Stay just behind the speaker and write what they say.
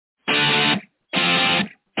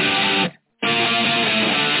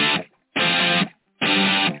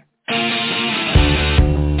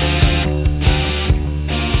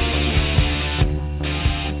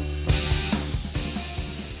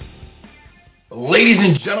Ladies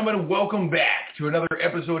and gentlemen, welcome back to another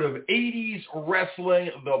episode of 80s Wrestling,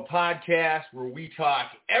 the podcast, where we talk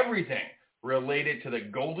everything related to the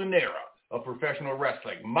golden era of professional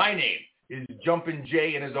wrestling. My name is Jumpin'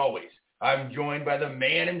 Jay, and as always, I'm joined by the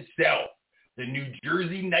man himself, the New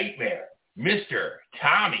Jersey Nightmare, Mr.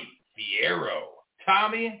 Tommy Fierro.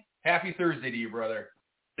 Tommy, happy Thursday to you, brother.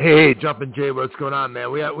 Hey, Jumpin' Jay, what's going on,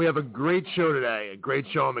 man? We have a great show today, a great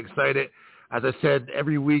show. I'm excited. As I said,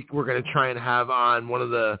 every week we're going to try and have on one of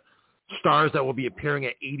the stars that will be appearing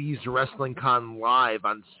at 80s Wrestling Con Live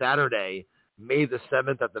on Saturday, May the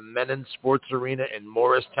 7th at the Menon Sports Arena in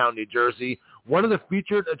Morristown, New Jersey. One of the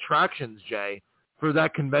featured attractions, Jay, for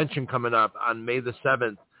that convention coming up on May the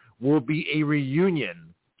 7th will be a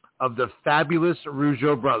reunion of the Fabulous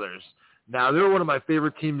Rougeau brothers. Now, they were one of my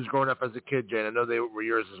favorite teams growing up as a kid, Jay, and I know they were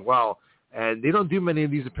yours as well. And they don't do many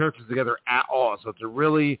of these appearances together at all, so it's a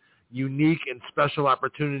really unique and special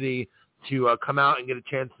opportunity to come out and get a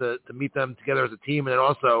chance to meet them together as a team. And then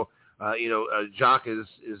also, Jacques is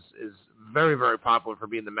very, very popular for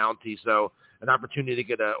being the Mountie, so an opportunity to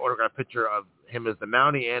get an autographed picture of him as the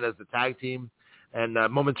Mountie and as the tag team. And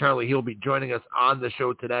momentarily, he'll be joining us on the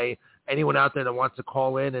show today. Anyone out there that wants to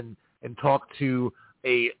call in and talk to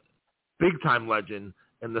a big-time legend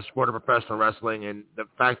in the sport of professional wrestling, and the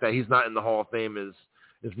fact that he's not in the Hall of Fame is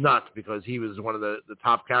nuts, because he was one of the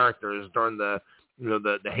top characters during the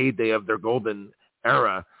heyday of their golden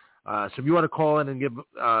era. So if you want to call in and give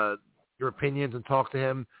your opinions and talk to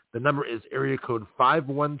him, the number is area code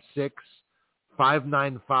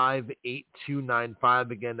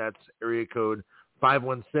 516-595-8295. Again, that's area code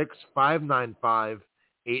 516-595-8295.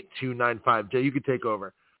 Jay, you can take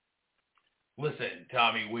over. Listen,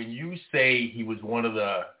 Tommy, when you say he was one of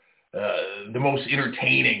the most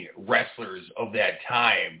entertaining wrestlers of that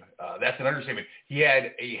time, that's an understatement. He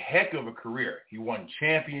had a heck of a career. He won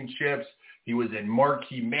championships. He was in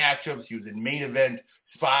marquee matchups. He was in main event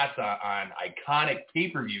spots on iconic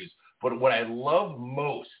pay-per-views. But what I love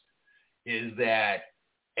most is that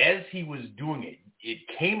as he was doing it, it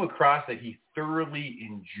came across that he thoroughly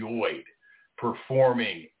enjoyed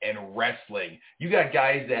performing and wrestling. You got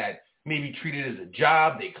guys that maybe treat it as a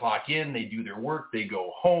job. They clock in, they do their work, they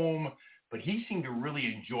go home. But he seemed to really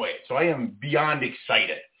enjoy it. So I am beyond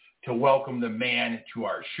excited to welcome the man to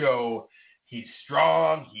our show. He's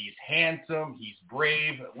strong, he's handsome, he's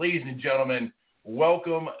brave. Ladies and gentlemen,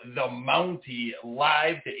 welcome the Mountie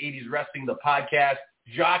live to 80s Wrestling, the podcast.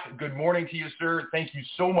 Jacques, good morning to you, sir. Thank you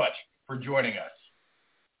so much for joining us.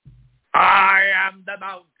 I am the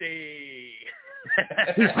Mountie.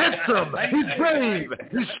 He's handsome, he's brave,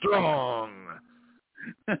 he's strong.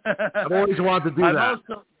 I've always wanted to do that.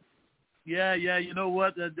 Yeah, you know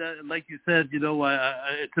what? Like you said,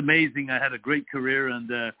 it's amazing. I had a great career,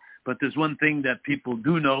 but there's one thing that people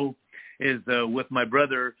do know is with my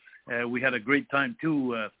brother, we had a great time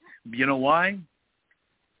too. You know why?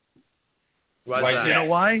 Why is that? You know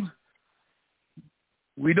why?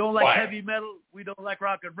 We don't like heavy metal. We don't like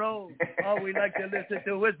rock and roll. All we like to listen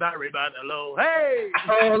to is Barry Manilow. Hey!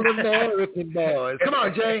 All American boys. Come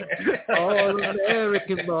on, Jay. All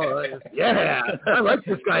American boys. Yeah. I like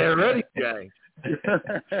this guy already, Jay.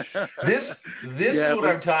 This is what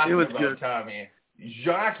I'm talking about, good. Tommy.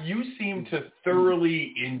 Jacques, you seem to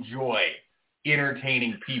thoroughly enjoy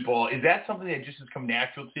entertaining people. Is that something that just has come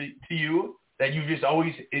natural to you? That you just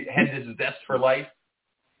always had this zest for life?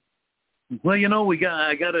 Well,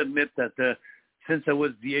 I got to admit that since I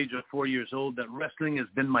was the age of 4 years old, that wrestling has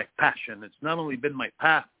been my passion. It's not only been my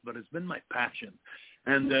path, but it's been my passion.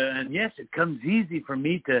 And yes, it comes easy for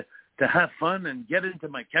me to have fun and get into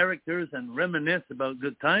my characters and reminisce about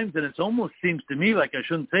good times. And it almost seems to me like I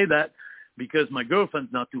shouldn't say that because my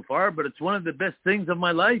girlfriend's not too far, but it's one of the best things of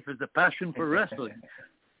my life is a passion for wrestling.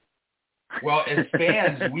 Well, as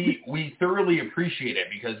fans, we thoroughly appreciate it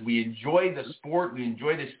because we enjoy the sport, we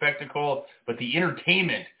enjoy the spectacle, but the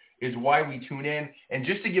entertainment is why we tune in. And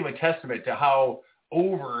just to give a testament to how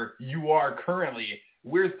over you are currently,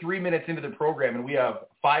 we're 3 minutes into the program and we have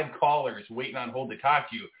 5 callers waiting on hold to talk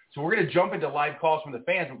to you. So we're going to jump into live calls from the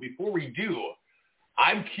fans. But before we do,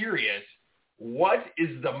 I'm curious, what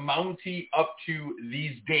is the Mountie up to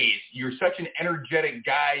these days? You're such an energetic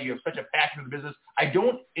guy. You have such a passion for the business. I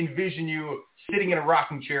don't envision you sitting in a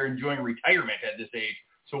rocking chair enjoying retirement at this age.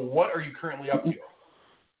 So what are you currently up to?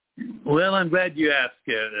 Well, I'm glad you asked,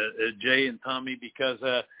 Jay and Tommy, because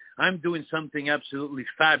I'm doing something absolutely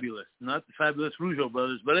fabulous. Not the Fabulous Rougeau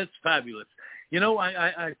brothers, but it's fabulous.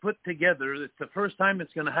 I put together, it's the first time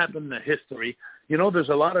it's going to happen in the history. There's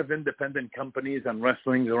a lot of independent companies and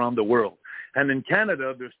wrestlings around the world. And in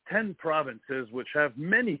Canada, there's 10 provinces which have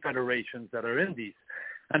many federations that are indies.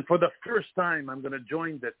 And for the first time, I'm going to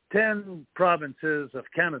join the 10 provinces of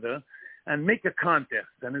Canada and make a contest.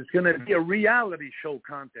 And it's going to be a reality show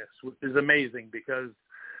contest, which is amazing because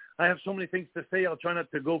I have so many things to say. I'll try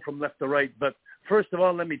not to go from left to right. But first of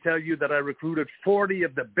all, let me tell you that I recruited 40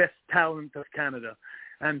 of the best talent of Canada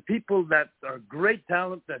and people that are great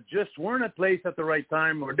talent that just weren't at place at the right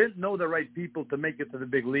time or didn't know the right people to make it to the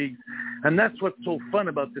big leagues. And that's what's so fun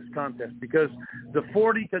about this contest because the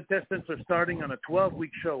 40 contestants are starting on a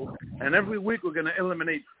 12-week show, and every week we're going to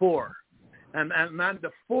eliminate 4. And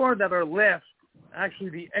the 4 that are left,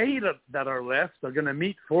 actually the 8 that are left are going to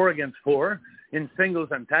meet 4 against 4 in singles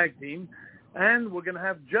and tag team. And we're going to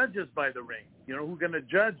have judges by the ring, who are going to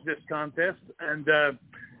judge this contest. And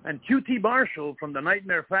QT Marshall from the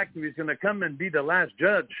Nightmare Factory is going to come and be the last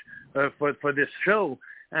judge for this show.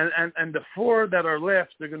 And the 4 that are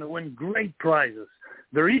left, they're going to win great prizes.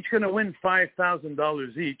 They're each going to win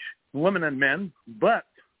 $5,000 each, women and men. But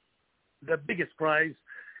the biggest prize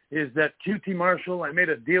is that QT Marshall, I made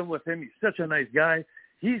a deal with him. He's such a nice guy.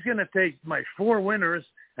 He's going to take my 4 winners,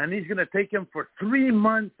 and he's going to take them for 3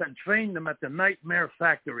 months and train them at the Nightmare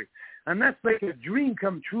Factory. And that's like a dream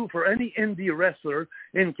come true for any indie wrestler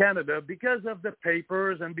in Canada because of the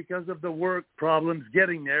papers and because of the work problems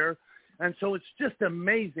getting there. And so it's just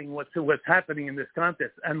amazing what's happening in this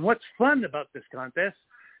contest. And what's fun about this contest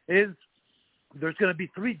is there's going to be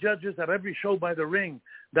 3 judges at every show by the ring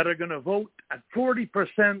that are going to vote at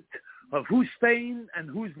 40% of who's staying and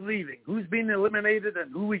who's leaving, who's being eliminated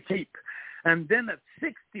and who we keep. And then at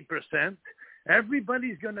 60%,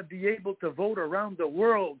 everybody's going to be able to vote around the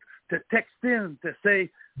world to text in to say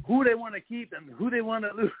who they want to keep and who they want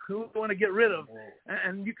to lose, who they want to get rid of.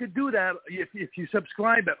 And you could do that if you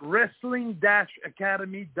subscribe at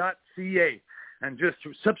wrestling-academy.ca. And just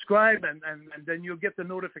subscribe, and then you'll get the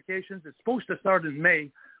notifications. It's supposed to start in May,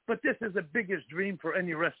 but this is the biggest dream for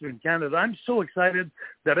any wrestler in Canada. I'm so excited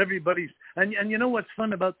that everybody's – and you know what's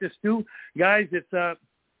fun about this too? Guys, it's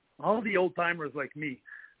all the old-timers like me,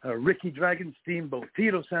 Ricky Dragon Steamboat,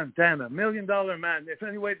 Tito Santana, $1 Million Man.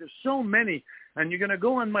 Anyway, there's so many. And you're going to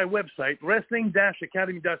go on my website,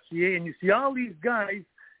 wrestling-academy.ca, and you see all these guys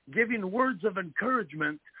giving words of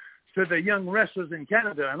encouragement to the young wrestlers in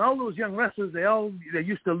Canada. And all those young wrestlers, they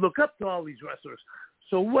used to look up to all these wrestlers.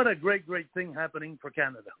 So what a great, great thing happening for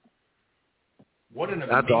Canada. What an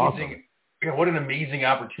amazing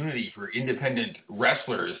opportunity for independent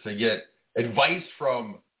wrestlers to get advice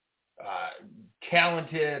from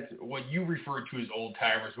talented, what you refer to as old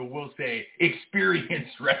timers, but we'll say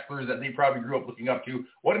experienced wrestlers that they probably grew up looking up to.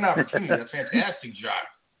 What an opportunity. That's fantastic, Jacques.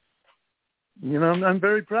 I'm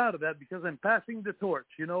very proud of that because I'm passing the torch.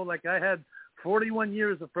 Like I had 41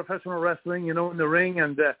 years of professional wrestling, in the ring,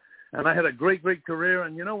 and I had a great, great career.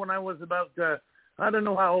 And, when I was about, I don't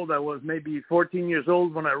know how old I was, maybe 14 years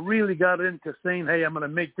old, when I really got into saying, hey, I'm going to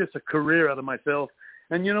make this a career out of myself.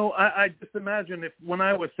 And, I just imagine if when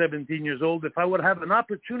I was 17 years old, if I would have an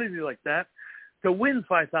opportunity like that to win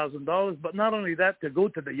 $5,000, but not only that, to go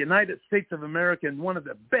to the United States of America in one of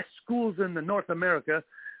the best schools in the North America,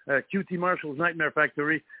 QT Marshall's Nightmare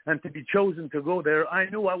Factory, and to be chosen to go there, I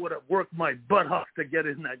knew I would have worked my butt off to get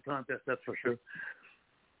in that contest, that's for sure.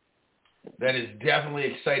 That is definitely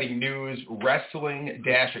exciting news.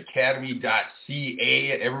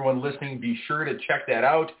 Wrestling-academy.ca. Everyone listening, be sure to check that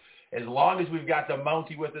out. As long as we've got the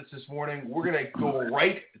Mountie with us this morning, we're going to go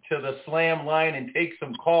right to the Slam line and take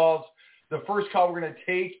some calls. The first call we're going to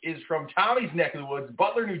take is from Tommy's neck of the woods,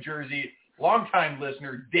 Butler, New Jersey, longtime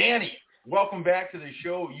listener, Danny. Welcome back to the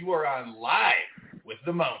show. You are on live with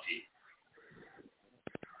the Mountie.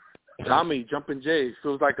 Tommy, Jumpin' Jay,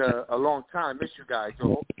 feels like a long time. Miss you guys.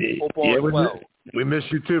 So hope all is well. We miss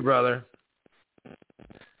you too, brother.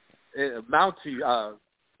 Mountie,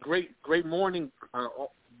 great morning.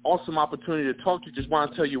 Awesome opportunity to talk to you. Just want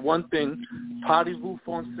to tell you one thing. Party-vous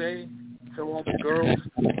français, tell all the girls,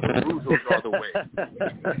 Rougeaus all the way.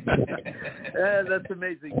 Yeah, that's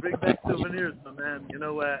amazing. Bring back souvenirs, my man.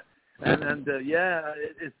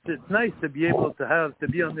 It's nice to be able to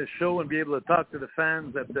be on this show and be able to talk to the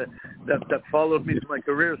fans that followed me through my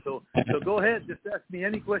career. So go ahead, just ask me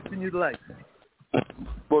any question you'd like.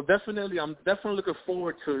 Well, I'm definitely looking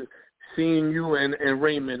forward to seeing you and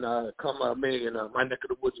Raymond come May in my neck of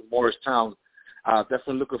the woods in Morristown.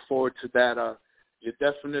 Definitely looking forward to that. You're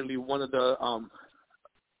definitely one of the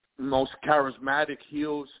most charismatic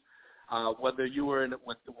heels. Whether you were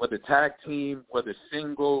with the tag team, whether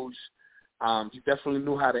singles, you definitely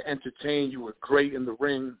knew how to entertain. You were great in the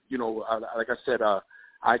ring. Like I said, I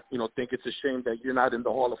think it's a shame that you're not in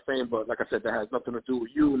the Hall of Fame. But like I said, that has nothing to do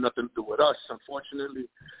with you, nothing to do with us, unfortunately.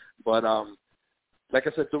 But like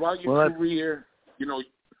I said, throughout your career,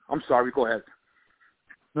 I'm sorry. Go ahead.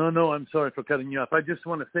 No, I'm sorry for cutting you off. I just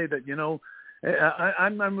want to say that,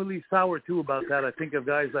 I'm really sour, too, about that. I think of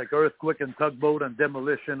guys like Earthquake and Tugboat and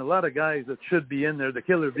Demolition, a lot of guys that should be in there, the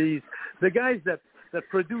Killer Bees, the guys that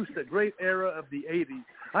produced a great era of the 80s.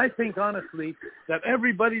 I think, honestly, that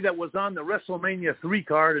everybody that was on the WrestleMania 3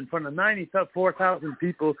 card in front of 94,000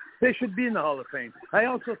 people, they should be in the Hall of Fame. I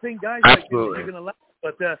also think guys like, you're going to laugh,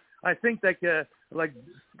 but I think that like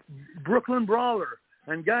Brooklyn Brawler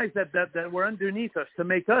and guys that were underneath us to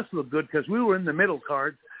make us look good because we were in the middle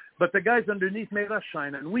card, but the guys underneath made us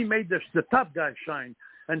shine, and we made the top guys shine.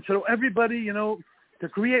 And so everybody, to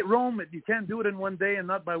create Rome, you can't do it in one day and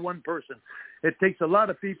not by one person. It takes a lot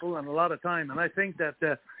of people and a lot of time. And I think that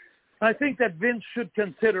Vince should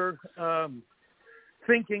consider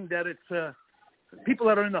thinking that it's people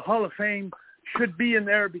that are in the Hall of Fame should be in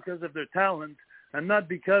there because of their talent and not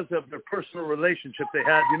because of their personal relationship they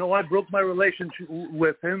had. I broke my relationship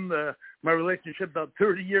with him, my relationship about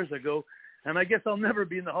 30 years ago, and I guess I'll never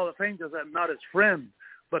be in the Hall of Fame because I'm not his friend.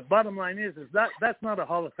 But bottom line is that's not a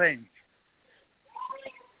Hall of Fame.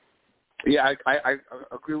 Yeah, I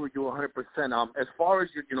agree with you 100%. As far as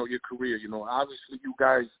your career, obviously you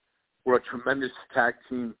guys were a tremendous tag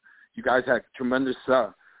team. You guys had tremendous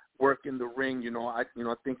work in the ring. I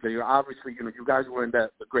think that obviously you guys were in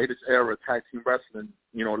the greatest era of tag team wrestling.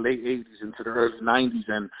 Late 80s into the early 90s,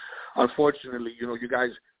 and unfortunately, you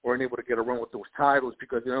guys weren't able to get a run with those titles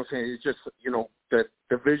because what I'm saying, it's just the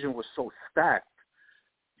division was so stacked.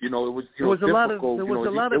 It was difficult.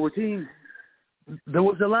 There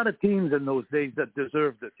was a lot of teams in those days that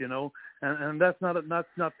deserved it, and that's not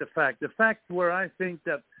the fact. The fact where I think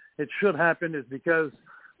that it should happen is because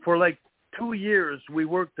for like 2 years we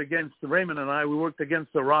worked against Raymond and I. We worked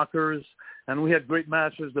against the Rockers, and we had great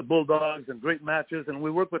matches, the Bulldogs, and great matches. And we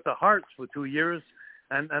worked with the Harts for 2 years,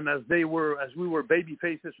 and as we were baby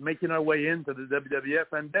faces making our way into the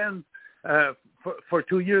WWF, and then for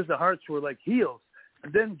 2 years the Harts were like heels,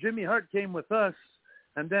 and then Jimmy Hart came with us.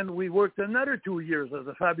 And then we worked another 2 years as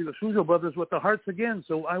the Fabulous Rougeau brothers with the Harts again.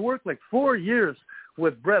 So I worked like 4 years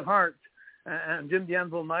with Bret Hart and Jim the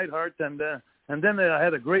Anvil Neidhart. And then I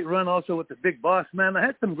had a great run also with the Big Boss Man. I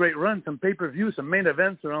had some great runs, some pay-per-views, some main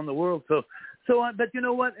events around the world. But you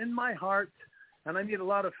know what? In my heart, and I meet a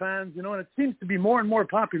lot of fans, and it seems to be more and more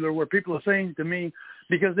popular where people are saying to me,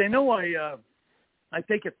 because they know I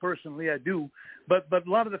take it personally, I do. But a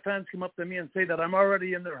lot of the fans come up to me and say that I'm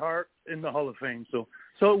already in their heart in the Hall of Fame. So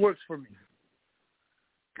it works for me.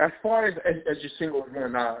 As far as your singles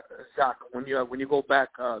run, Jacques, when you go back,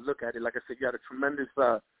 look at it, like I said, you had a tremendous,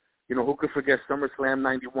 who could forget SummerSlam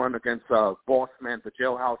 '91 against Boss Man, the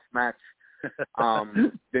Jailhouse match.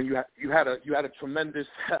 Then you had a tremendous,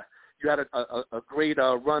 you had a great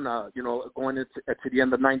run, going into the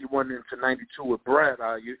end of '91 into '92 with Bret.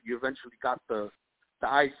 You eventually got the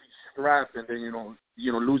IC strap, and then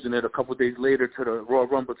losing it a couple of days later to the Royal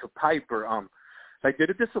Rumble to Piper.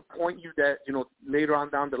 Did it disappoint you that later on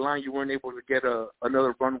down the line you weren't able to get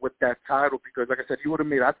another run with that title? Because like I said, you would have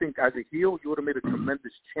made, I think, as a heel, you would have made a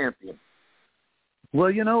tremendous champion.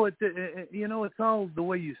 Well, it's all the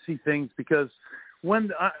way you see things, because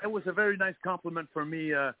it was a very nice compliment for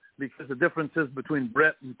me because the differences between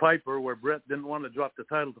Bret and Piper, where Bret didn't want to drop the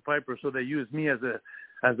title to Piper, so they used me as a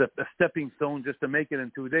stepping stone just to make it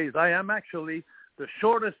in 2 days. I am actually the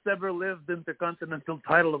shortest ever lived Intercontinental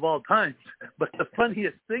title of all time. But the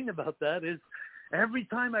funniest thing about that is every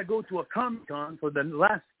time I go to a Comic-Con for the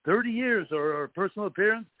last 30 years or a personal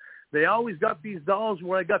appearance, they always got these dolls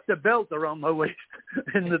where I got the belt around my waist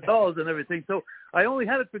and the dolls and everything. So I only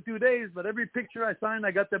had it for 2 days, but every picture I signed,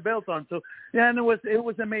 I got the belt on. So, yeah, and it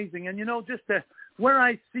was amazing. And, just where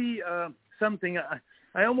I see something,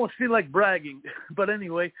 I almost feel like bragging. But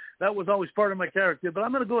anyway, that was always part of my character. But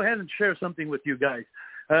I'm going to go ahead and share something with you guys.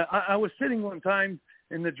 I was sitting one time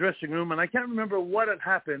in the dressing room, and I can't remember what had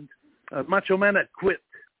happened. Macho Man had quit.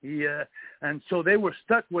 And so they were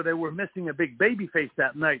stuck where they were missing a big baby face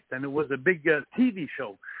that night, and it was a big TV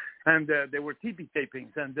show, and there were TV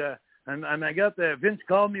tapings, and I got Vince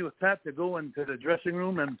called me with Pat to go into the dressing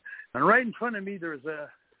room, and right in front of me there's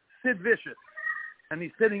Sid Vicious, and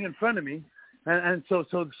he's sitting in front of me, and so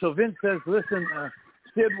Vince says, listen,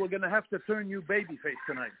 Sid, we're going to have to turn you baby face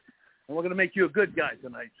tonight, and we're going to make you a good guy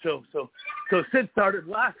tonight. So Sid started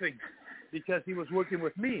laughing, because he was working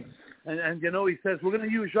with me. And he says, we're going to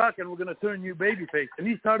use Jacques and we're going to turn you babyface. And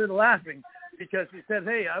he started laughing because he said,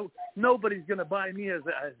 hey, nobody's going to buy me as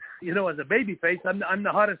a babyface. I'm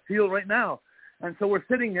the hottest heel right now. And so we're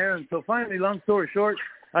sitting there. And so finally, long story short,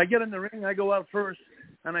 I get in the ring, I go out first,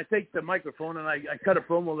 and I take the microphone and I cut a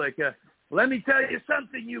promo like, let me tell you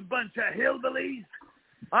something, you bunch of hillbillies.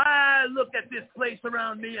 I look at this place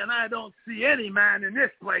around me, and I don't see any man in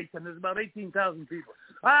this place, and there's about 18,000 people.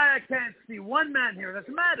 I can't see one man here. As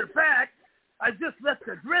a matter of fact, I just left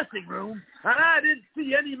the dressing room, and I didn't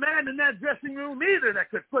see any man in that dressing room either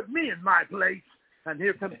that could put me in my place. And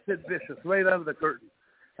here comes Sid Vicious right out of the curtain.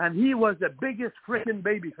 And he was the biggest freaking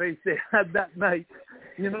babyface they had that night.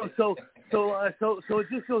 You know, so it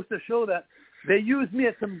just goes to show that they used me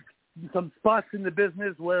at some spots in the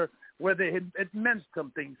business where it meant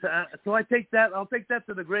something. So I'll take that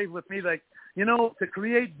to the grave with me. Like, you know, to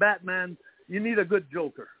create Batman, you need a good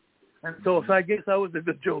Joker. And so I guess I was a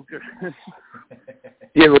good Joker.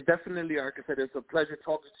 Yeah, well, definitely, like I said, it's a pleasure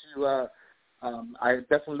talking to you. I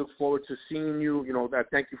definitely look forward to seeing you. You know,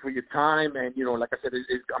 thank you for your time. And, you know, like I said,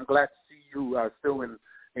 I'm glad to see you still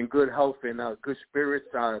in good health and good spirits.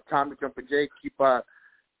 Tommy Jumpin' Jay, keep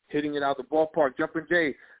hitting it out the ballpark. Jumpin'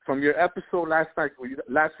 Jay, from your episode last week where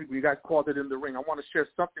you guys called it in the ring, I want to share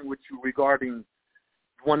something with you regarding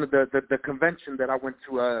one of the convention that I went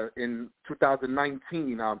to in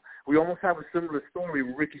 2019. We almost have a similar story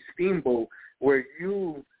with Ricky Steamboat, where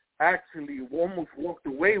you actually almost walked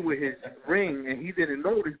away with his ring and he didn't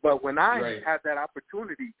notice, but when I had that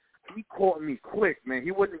opportunity, he caught me quick, man.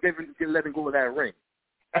 He wasn't letting go of that ring.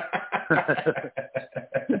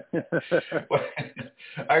 Well,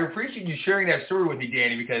 I appreciate you sharing that story with me,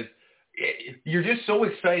 Danny, because you're just so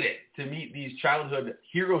excited to meet these childhood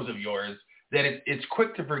heroes of yours that it's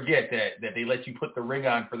quick to forget that they let you put the ring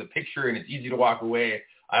on for the picture and it's easy to walk away.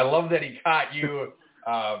 I love that he caught you.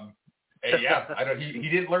 And yeah, I know he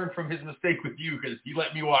didn't learn from his mistake with you because he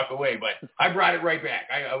let me walk away, but I brought it right back.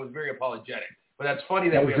 I was very apologetic. But that's funny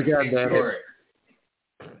that we have the same story.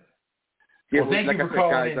 Yeah, well, thank you for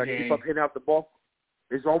calling in, Danny. Keep up hitting out the ball.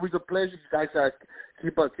 It's always a pleasure. You guys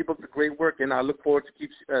keep up the great work, and I look forward to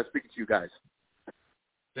keep speaking to you guys.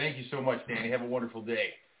 Thank you so much, Danny. Have a wonderful day.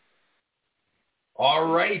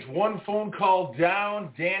 All right, one phone call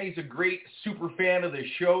down. Danny's a great super fan of the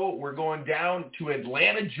show. We're going down to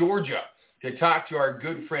Atlanta, Georgia, to talk to our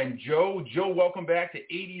good friend Joe. Joe, welcome back to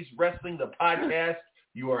 80s Wrestling, the podcast.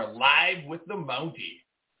 You are live with the Mountie.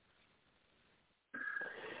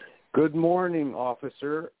 Good morning,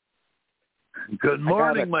 officer. Good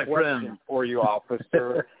morning, my friend. I got a question for you,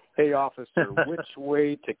 officer. Hey, officer, which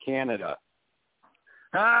way to Canada?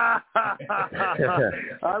 I'm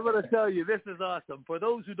going to tell you, this is awesome. For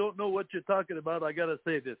those who don't know what you're talking about, I got to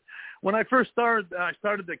say this. When I first started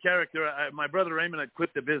the character, my brother Raymond had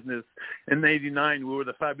quit the business in '89. We were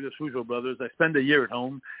the Fabulous Rougeau brothers. I spent a year at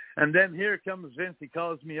home. And then here comes Vince. He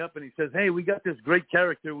calls me up and he says, hey, we got this great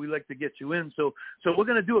character. We'd like to get you in. So we're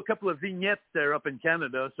going to do a couple of vignettes there up in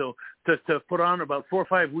Canada. So to put on about 4 or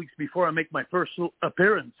 5 weeks before I make my first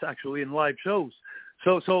appearance, actually, in live shows.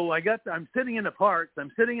 So I'm sitting in a park.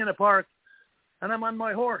 And I'm on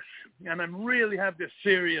my horse, and I really have this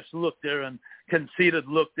serious look there and conceited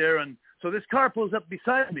look there. And so this car pulls up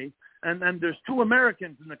beside me, and there's two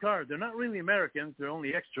Americans in the car. They're not really Americans. They're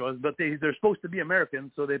only extras, but they're supposed to be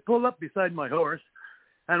Americans. So they pull up beside my horse,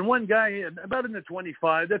 and one guy, about in the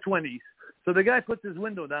 20s. So the guy puts his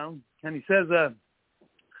window down, and he says,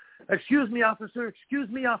 excuse me, officer.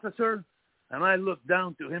 And I look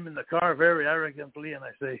down to him in the car very arrogantly, and I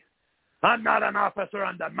say, I'm not an officer,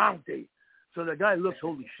 I'm the Mountie. So the guy looks,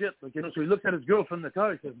 holy shit. So he looks at his girlfriend in the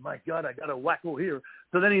car. He says, my God, I got a wacko here.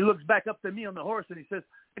 So then he looks back up to me on the horse, and he says,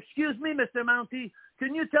 excuse me, Mr. Mountie,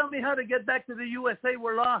 can you tell me how to get back to the USA?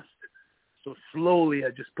 We're lost. So slowly I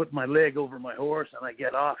just put my leg over my horse, and I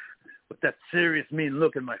get off with that serious, mean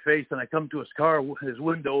look in my face, and I come to his car, his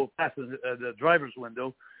window, past the driver's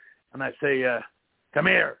window, and I say, come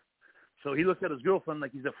here. So he looks at his girlfriend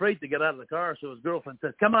like he's afraid to get out of the car. So his girlfriend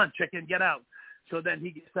says, come on, chicken, get out. So then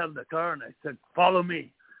he gets out of the car, and I said, follow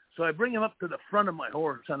me. So I bring him up to the front of my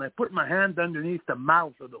horse, and I put my hand underneath the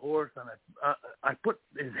mouth of the horse, and I put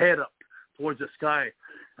his head up towards the sky.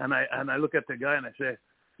 And I look at the guy, and I say,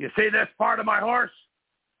 you see this part of my horse?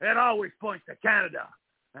 It always points to Canada.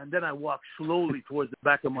 And then I walk slowly towards the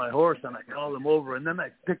back of my horse, and I call him over. And then I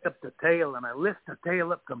pick up the tail, and I lift the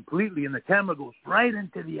tail up completely, and the camera goes right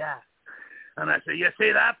into the ass. And I say, you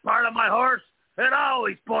see that part of my horse? It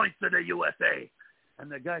always points to the USA.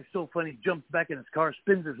 And the guy's so funny, he jumps back in his car,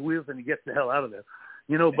 spins his wheels, and he gets the hell out of there.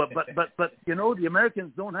 You know, but you know, the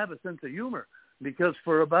Americans don't have a sense of humor, because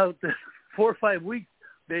for about 4 or 5 weeks,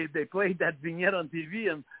 they played that vignette on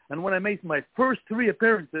TV. And when I made my first 3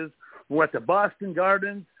 appearances, were at the Boston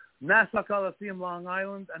Gardens, Nassau Coliseum, Long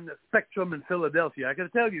Island, and the Spectrum in Philadelphia. I got to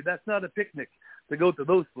tell you, that's not a picnic to go to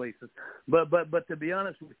those places. But to be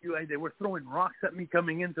honest with you, they were throwing rocks at me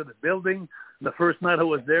coming into the building the first night I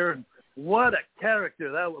was there. What a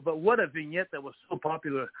character that was, but what a vignette that was so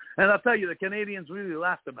popular. And I'll tell you, the Canadians really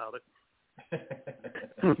laughed about it.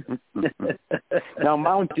 Now,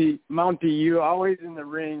 Mountie, you always in the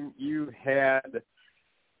ring, you had,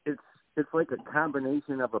 it's like a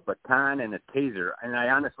combination of a baton and a taser. And I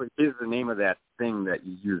honestly, is the name of that thing that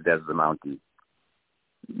you used as the Mountie?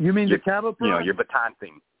 You mean the cattle prod? You know, your baton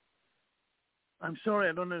thing. I'm sorry,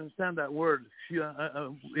 I don't understand that word. Do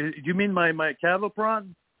you mean my cattle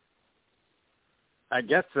prod? I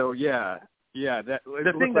guess so, yeah. Yeah, that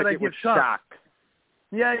the thing that I give shock.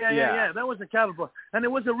 Yeah. That was a cattle prod. And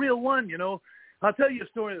it was a real one, you know. I'll tell you a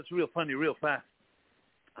story that's real funny, real fast.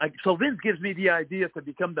 So Vince gives me the idea to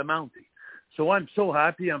become the Mountie. So I'm so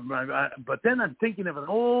happy. But then I'm thinking of an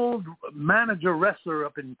old manager wrestler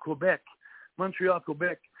up in Quebec, Montreal,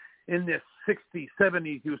 Quebec, in the 60s,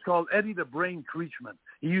 70s. He was called Eddie the Brain Creechman.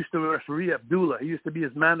 He used to referee Abdullah. He used to be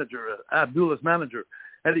his manager, Abdullah's manager,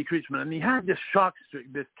 Eddie Creechman. And he had this shock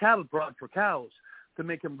stick, this cattle prod for cows to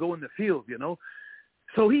make him go in the field, you know.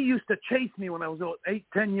 So he used to chase me when I was 8,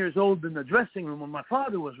 10 years old in the dressing room when my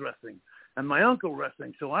father was wrestling and my uncle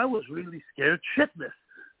wrestling. So I was really scared shitless.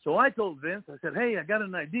 So I told Vince, I said, hey, I got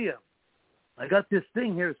an idea. I got this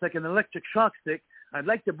thing here. It's like an electric shock stick. I'd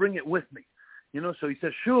like to bring it with me. You know, so he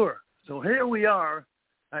said, sure. So here we are.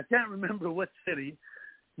 I can't remember what city.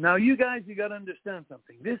 Now, you guys, you got to understand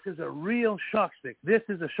something. This is a real shock stick. This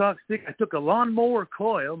is a shock stick. I took a lawnmower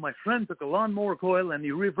coil. My friend took a lawnmower coil, and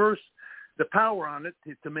he reversed the power on it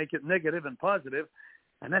to make it negative and positive.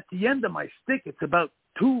 And at the end of my stick, it's about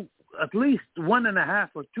at least 1.5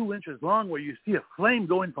 or 2 inches long, where you see a flame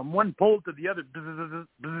going from one pole to the other.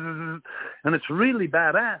 And it's really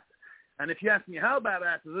badass. And if you ask me how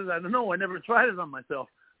badass it is, I don't know. I never tried it on myself.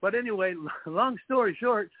 But anyway, long story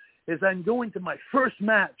short, is I'm going to my first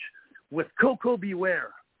match with Coco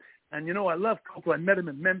Beware. And, you know, I love Coco. I met him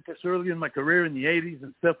in Memphis early in my career in the 80s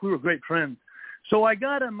and stuff. We were great friends. So I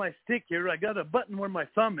got on my stick here, I got a button where my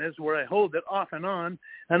thumb is, where I hold it off and on.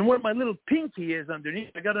 And where my little pinky is underneath,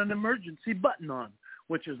 I got an emergency button on,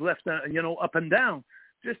 which is left, up and down,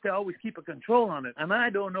 just to always keep a control on it. And I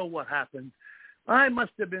don't know what happened. I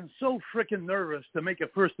must have been so freaking nervous to make a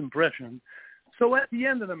first impression. So at the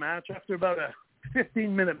end of the match, after about a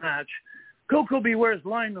 15-minute match, Coco Beware's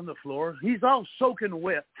lying on the floor. He's all soaking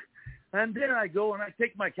wet. And there I go, and I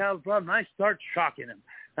take my cattle prod, and I start shocking him.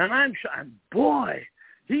 And boy,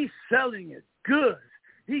 he's selling it good.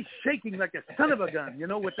 He's shaking like a son of a gun,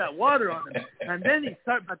 with that water on him. And then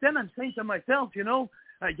but then I'm saying to myself, they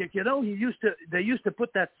used to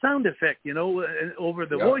put that sound effect, over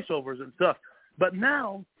the voiceovers and stuff. But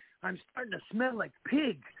now I'm starting to smell like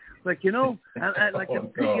pig. Like, like a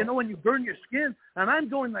pig, when you burn your skin. And I'm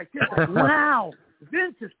going like this, like, wow,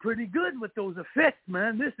 Vince is pretty good with those effects,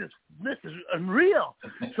 man. This is unreal.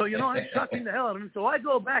 So, I'm shocking the hell out of him. So I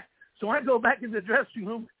go back in the dressing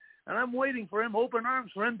room, and I'm waiting for him, open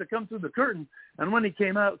arms for him to come through the curtain. And when he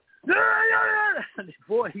came out,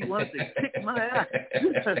 boy, he wanted to kick my ass.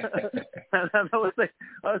 And I was like,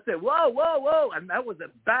 whoa. And that was a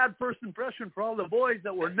bad first impression for all the boys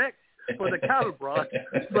that were next for the cattle prod.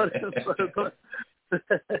 But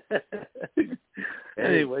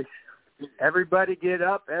anyway. Everybody get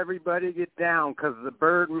up, everybody get down, because the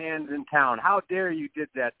Birdman's in town. How dare you did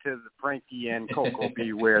that to the Frankie and Coco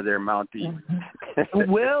Beware their Mountie?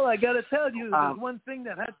 Well, I got to tell you, there's one thing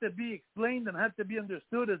that had to be explained and had to be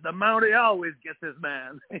understood is the Mountie always gets his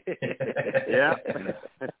man. Yeah.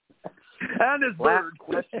 And his bird.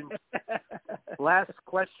 Last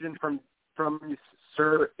question from you,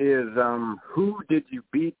 sir, is who did you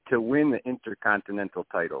beat to win the Intercontinental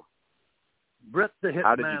title? Bret the Hitman.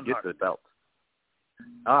 How did you get the belt?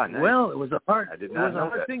 Oh, nice. Well, it was a hard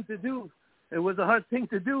thing to do. It was a hard thing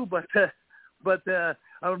to do, but I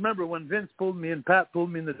remember when Vince pulled me and Pat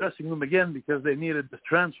pulled me in the dressing room again because they needed this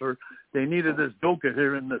transfer. They needed this joker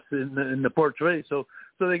here in the portrait. So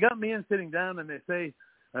they got me in, sitting down, and they say,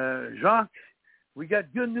 Jacques, we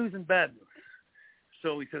got good news and bad news.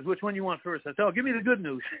 So he says, which one you want first? I said, give me the good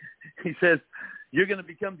news. He says, you're going to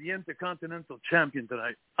become the Intercontinental Champion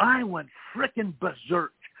tonight. I went frickin'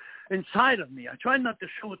 berserk inside of me. I tried not to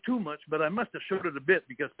show it too much, but I must have showed it a bit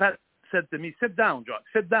because Pat said to me, sit down, Jacques,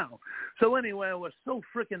 sit down. So anyway, I was so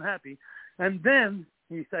frickin' happy. And then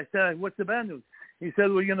I said, what's the bad news? He said,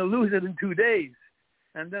 we're going to lose it in 2 days.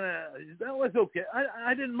 And then that was okay.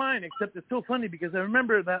 I didn't mind, except it's so funny because I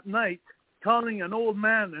remember that night calling an old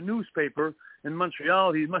man a newspaper in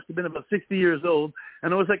Montreal. He must have been about 60 years old,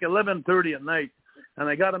 and it was like 11:30 at night, and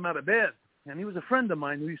I got him out of bed, and he was a friend of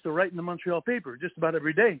mine who used to write in the Montreal paper just about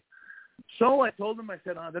every day. So I told him, I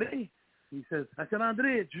said, André, I said,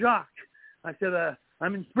 André, it's Jacques. I said,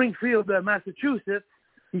 I'm in Springfield, Massachusetts.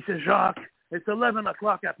 He says, Jacques, it's 11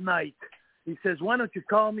 o'clock at night. He says, why don't you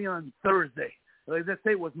call me on Thursday? Let's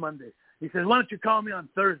say it was Monday. He says, why don't you call me on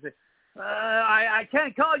Thursday? I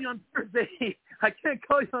can't call you on Thursday. I can't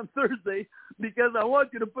call you on Thursday because I want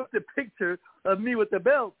you to put the picture of me with the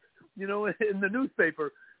belt, in the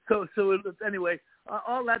newspaper. So anyway,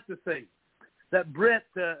 all that to say that Bret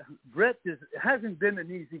hasn't been an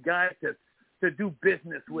easy guy to do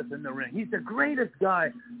business with in the ring. He's the greatest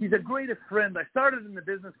guy. He's the greatest friend. I started in the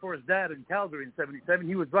business for his dad in Calgary in 77.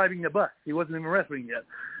 He was driving the bus. He wasn't even wrestling yet.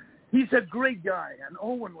 He's a great guy, and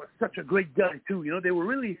Owen was such a great guy, too. They were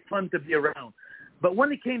really fun to be around. But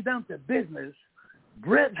when it came down to business,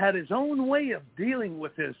 Bret had his own way of dealing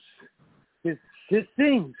with his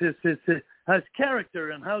things, his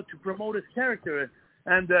character, and how to promote his character.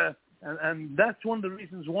 And that's one of the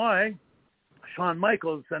reasons why Shawn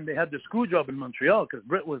Michaels, and they had the screw job in Montreal, because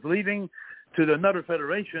Bret was leaving to another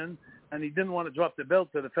federation, and he didn't want to drop the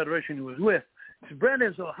belt to the federation he was with. So Bret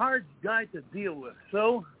is a hard guy to deal with.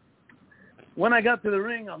 So when I got to the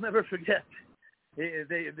ring, I'll never forget,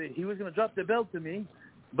 he was going to drop the belt to me,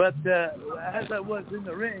 but as I was in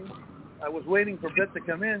the ring, I was waiting for Bret to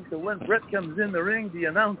come in. So when Bret comes in the ring, the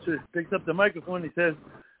announcer picks up the microphone. He says,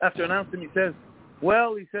 after announcing, he says,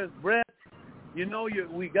 Bret,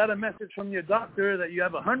 we got a message from your doctor that you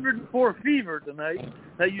have 104 fever tonight,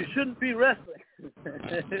 that you shouldn't be wrestling.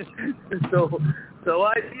 so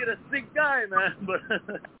I need a sick guy, man,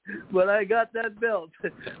 but I got that belt.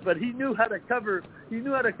 But he knew how to cover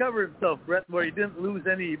himself, Bret, where he didn't lose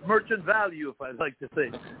any merchant value, if I'd like to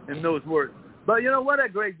say, in those words. But what a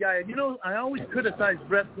great guy. And I always criticized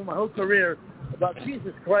Bret through my whole career about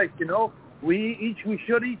Jesus Christ, we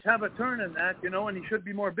should each have a turn in that, and he should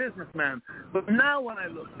be more businessman. But now when I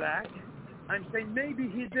look back, I'm saying maybe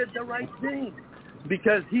he did the right thing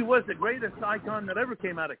because he was the greatest icon that ever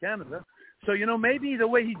came out of Canada. So, maybe the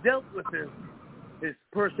way he dealt with his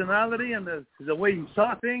personality and the way he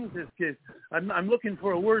saw things, I'm looking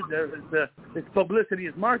for a word there, his publicity,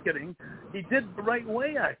 his marketing, he did the right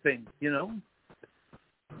way, I think,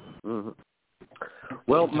 Mm-hmm.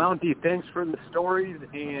 Well, Mountie, thanks for the stories,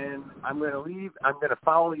 and I'm going to leave. I'm going to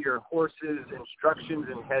follow your horse's instructions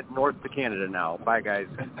and head north to Canada now. Bye, guys.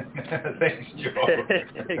 Thanks, Joe.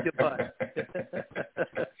 Goodbye.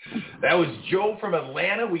 That was Joe from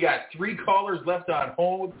Atlanta. We got 3 callers left on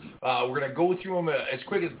hold. We're going to go through them as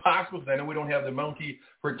quick as possible because I know we don't have the Mountie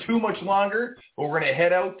for too much longer, but we're going to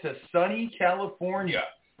head out to sunny California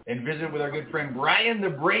and visit with our good friend Brian the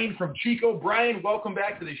Brain from Chico. Brian, welcome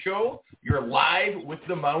back to the show. You're live with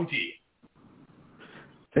the Mountie.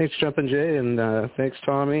 Thanks, Jumpin' Jay, and thanks,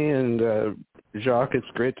 Tommy, and Jacques. It's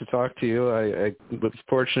great to talk to you. I was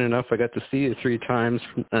fortunate enough I got to see you 3 times,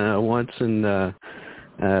 once in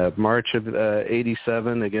March of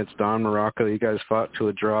 87 against Don Morocco. You guys fought to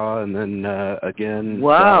a draw, and then again in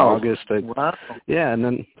August. Wow. Yeah, and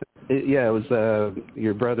then it was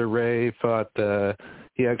your brother Ray fought.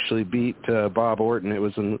 He actually beat Bob Orton. It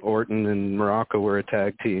was in Orton and Morocco were a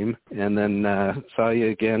tag team. And then saw you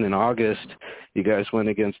again in August. You guys went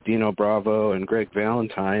against Dino Bravo and Greg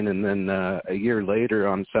Valentine. And then a year later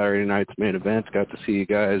on Saturday night's main event, got to see you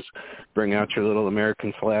guys bring out your little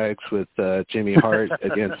American flags with Jimmy Hart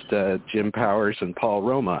against Jim Powers and Paul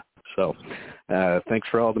Roma. So thanks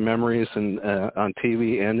for all the memories and on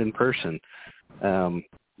TV and in person.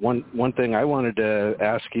 One thing I wanted to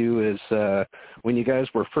ask you is when you guys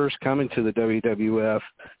were first coming to the WWF,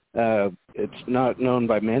 it's not known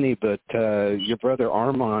by many, but your brother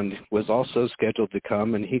Armand was also scheduled to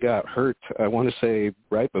come, and he got hurt, I want to say,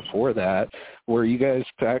 right before that. Were you guys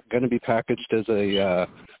going to be packaged as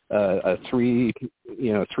a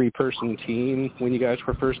three-person team when you guys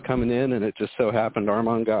were first coming in, and it just so happened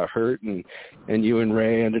Armand got hurt, and you and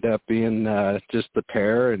Ray ended up being just the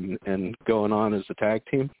pair and going on as a tag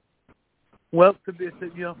team? Well,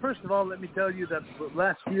 first of all, let me tell you that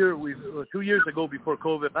last year, 2 years ago before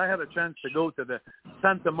COVID, I had a chance to go to the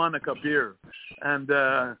Santa Monica Pier, and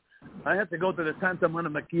I had to go to the Santa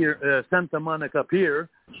Monica Pier,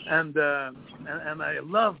 and I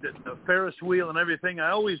loved it, the Ferris wheel and everything. I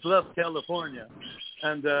always loved California,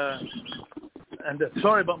 and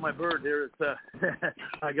sorry about my bird here. It's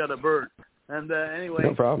I got a bird. And anyway,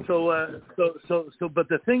 no problem. So, but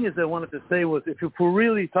the thing is, I wanted to say was, if we're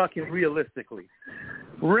really talking realistically,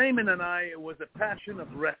 Raymond and I, it was a passion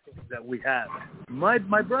of wrestling that we had. My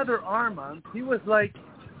brother Armand, he was like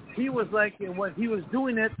when he was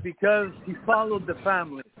doing it because he followed the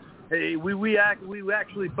family. Hey, we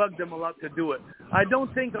actually bugged him a lot to do it. I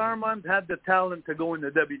don't think Armand had the talent to go in the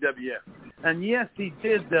WWF. And yes, he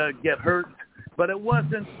did get hurt. but it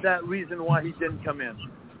wasn't that reason why he didn't come in.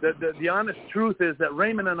 The honest truth is that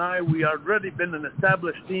Raymond and I, we already been an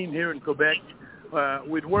established team here in Quebec.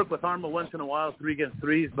 We'd work with Arma once in a while,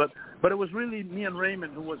 3-against-3s, but it was really me and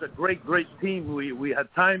Raymond who was a great team. We had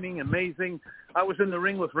timing, amazing. I was in the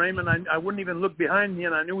ring with Raymond. I wouldn't even look behind me,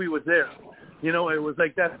 and I knew he was there. You know, it was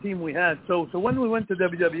like that team we had. So when we went to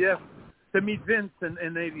WWF to meet Vince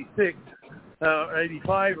in 86,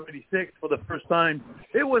 85 or 86 for the first time,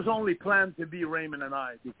 it was only planned to be Raymond and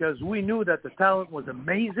I, because we knew that the talent was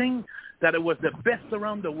amazing, that it was the best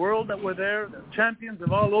around the world that were there, the champions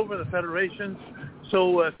of all over the federations.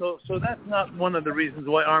 So that's not one of the reasons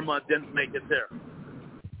why Arma didn't make it there.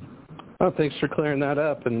 Well, thanks for clearing that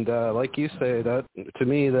up. And like you say, that to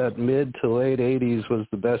me, that mid to late 80s was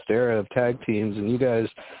the best era of tag teams, and you guys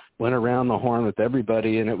went around the horn with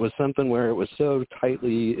everybody, and it was something where it was so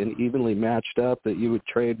tightly and evenly matched up that you would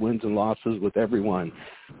trade wins and losses with everyone.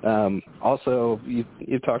 Also,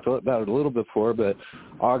 you've talked about it a little before, but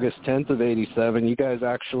August 10th of 87, you guys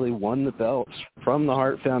actually won the belts from the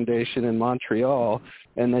Hart Foundation in Montreal,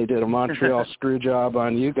 and they did a Montreal screw job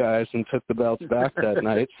on you guys and took the belts back that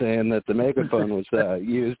night, saying that the megaphone was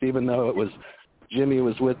used, even though it was Jimmy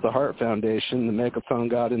was with the Hart Foundation. The megaphone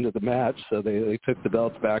got into the match, so they took the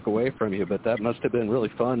belts back away from you. But that must have been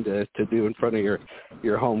really fun to do in front of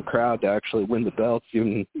your home crowd, to actually win the belts,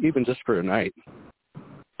 even just for a night.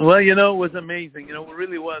 Well, you know, it was amazing. You know, it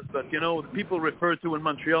really was. But, you know, people refer to in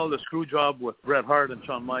Montreal the screw job with Bret Hart and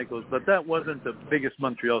Shawn Michaels, but that wasn't the biggest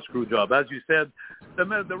Montreal screw job. As you said,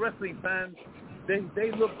 the wrestling fans,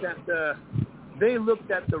 they looked at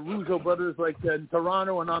the Rougeau brothers, like in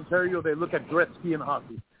Toronto and Ontario. They look at Gretzky and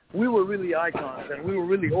hockey. We were really icons, and we were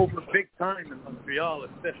really over big time in Montreal,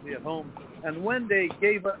 especially at home. And when they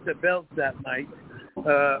gave us the belts that night,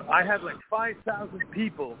 I had like 5,000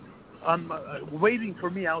 people waiting for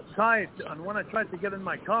me outside. And when I tried to get in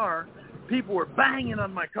my car, people were banging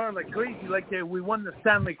on my car like crazy, like we won the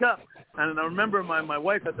Stanley Cup. And I remember my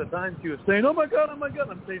wife at the time, she was saying, "Oh my God, oh my God."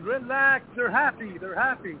 I'm saying, "Relax, they're happy.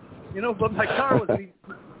 You know, but my car was being,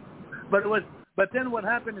 but then what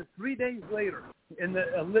happened is 3 days later,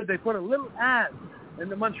 they put a little ad in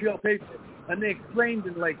the Montreal paper, and they explained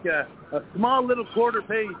in like a small little quarter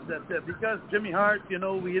page that because Jimmy Hart, you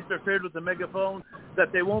know, we interfered with the megaphone,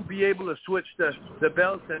 that they won't be able to switch the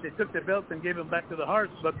belts, and they took the belts and gave them back to the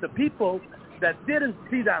Harts. But the people that didn't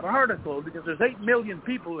see that article, because there's 8 million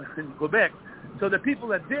people in Quebec, so the people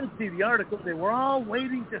that didn't see the article, they were all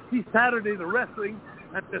waiting to see Saturday the wrestling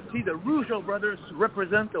and to see the Rougeau brothers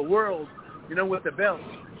represent the world, you know, with the belts.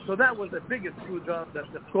 So that was the biggest screw job, that,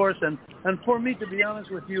 of course. And for me, to be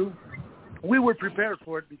honest with you, we were prepared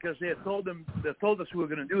for it because they told us we were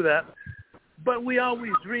going to do that. But we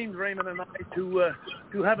always dreamed, Raymond and I,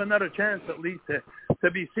 to have another chance at least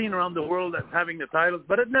to be seen around the world as having the titles.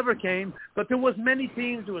 But it never came. But there was many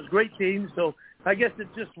teams. There was great teams. So I guess it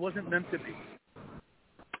just wasn't meant to be.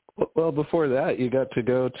 Well, before that, you got to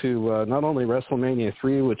go to not only WrestleMania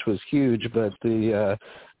 3, which was huge, but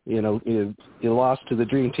you lost to the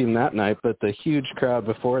Dream Team that night, but the huge crowd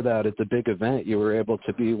before that at the big event, you were able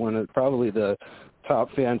to be one of probably the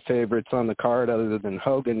top fan favorites on the card, other than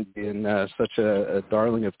Hogan being such a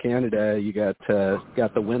darling of Canada. You got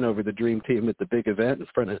the win over the Dream Team at the big event in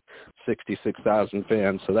front of 66,000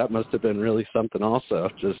 fans. So that must have been really something also,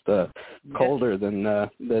 just colder than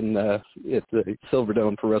at the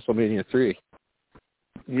Silverdome for WrestleMania 3.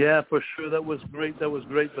 Yeah, for sure. That was great.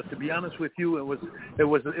 But to be honest with you, it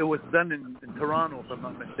was done in Toronto, if I'm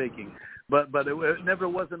not mistaken. But it never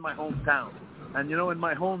was in my hometown. And you know, in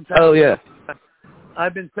my hometown, oh yeah,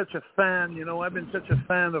 I've been such a fan. You know, I've been such a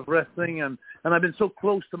fan of wrestling, and I've been so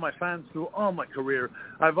close to my fans through all my career.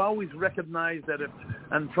 I've always recognized that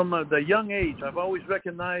from the young age, I've always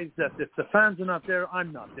recognized that if the fans are not there,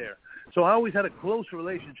 I'm not there. So I always had a close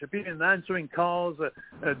relationship, even answering calls,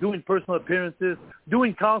 doing personal appearances,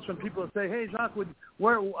 doing calls from people that say, "Hey, Jacques,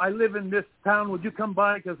 where I live in this town, would you come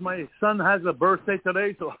by because my son has a birthday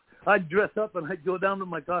today?" So I'd dress up and I'd go down with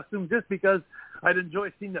my costume just because I'd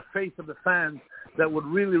enjoy seeing the face of the fans that would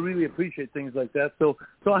really, really appreciate things like that. So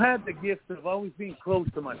I had the gift of always being close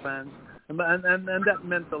to my fans, and that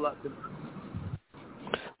meant a lot to me.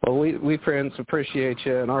 Well, we friends appreciate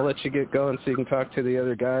you, and I'll let you get going so you can talk to the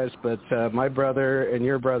other guys. But my brother and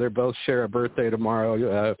your brother both share a birthday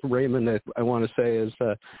tomorrow. Raymond, I want to say, has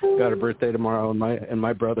got a birthday tomorrow, and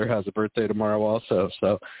my brother has a birthday tomorrow also.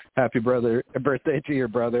 So happy birthday to your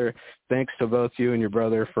brother. Thanks to both you and your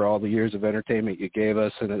brother for all the years of entertainment you gave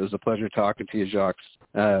us, and it was a pleasure talking to you, Jacques.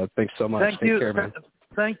 Thanks so much. Take care, man.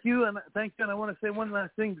 thank you, and I want to say one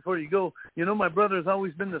last thing before you go. You know, my brother's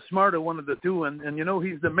always been the smarter one of the two, and you know,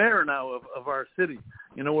 he's the mayor now of our city.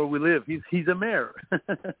 You know, where we live. He's a mayor.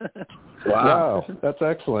 Wow, that's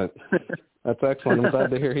excellent. That's excellent. I'm glad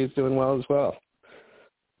to hear he's doing well as well.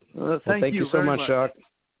 Thank you so much, Jacques.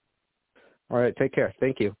 All right, take care.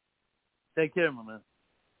 Thank you. Take care, my man.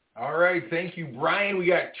 All right, thank you, Brian. We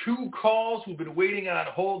got 2 calls. We've been waiting on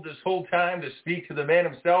hold this whole time to speak to the man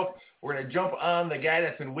himself. We're going to jump on the guy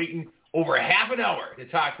that's been waiting over half an hour to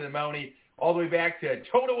talk to the Mountie, all the way back to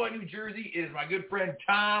Totowa, New Jersey. It is my good friend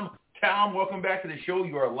Tom. Tom, welcome back to the show.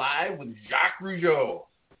 You are live with Jacques Rougeau.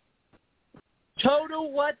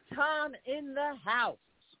 Totowa Tom in the house.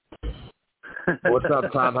 What's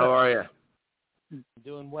up, Tom? How are you?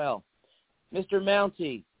 Doing well. Mr.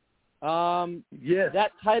 Mountie, yes.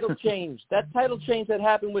 that title change that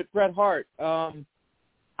happened with Bret Hart,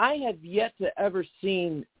 I have yet to ever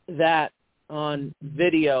seen that on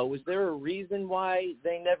video. Was there a reason why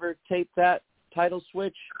they never taped that title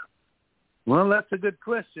switch? Well, that's a good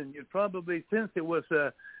question. You'd probably, since it was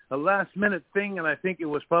a last-minute thing, and I think it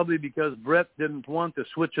was probably because Bret didn't want to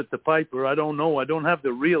switch it to Piper. I don't know. I don't have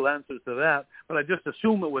the real answers to that, but I just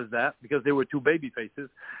assume it was that because they were two baby faces.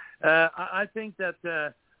 I think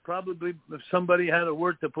that probably if somebody had a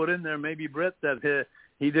word to put in there, maybe Bret, that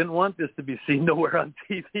he didn't want this to be seen nowhere on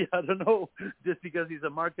TV. I don't know, just because he's a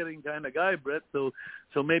marketing kind of guy, Bret. So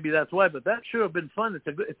maybe that's why. But that sure have been fun.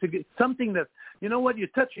 It's something that, you know what, you're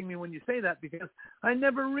touching me when you say that, because I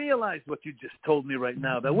never realized what you just told me right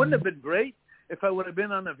now. That wouldn't have been great if I would have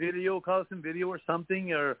been on a video, Carlson video or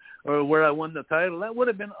something, or where I won the title. That would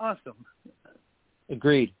have been awesome.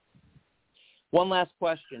 Agreed. One last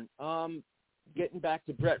question. Getting back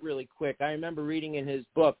to Bret really quick, I remember reading in his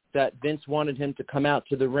book that Vince wanted him to come out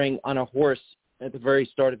to the ring on a horse at the very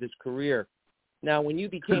start of his career. Now, when you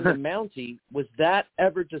became the Mountie, was that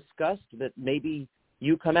ever discussed, that maybe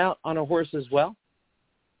you come out on a horse as well?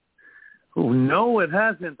 Oh, no, it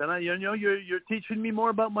hasn't. And you're teaching me more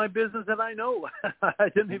about my business than I know. I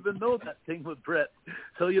didn't even know that thing with Bret.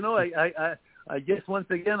 So, I guess once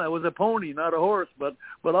again I was a pony, not a horse. But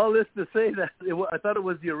all this to say that I thought it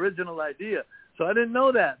was the original idea. So I didn't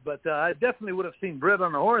know that. But I definitely would have seen Bret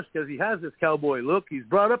on a horse because he has this cowboy look. He's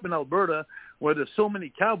brought up in Alberta where there's so many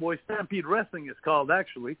cowboys. Stampede Wrestling is called,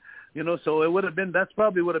 actually. So it would have been, that's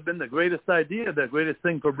probably would have been the greatest idea, the greatest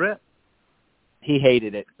thing for Bret. He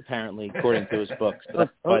hated it, apparently, according to his books. So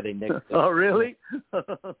that's why they nixed it. Oh, really?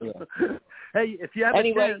 Yeah. Hey, if you have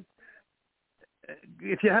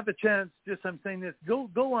a chance, just I'm saying this, go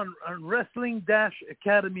on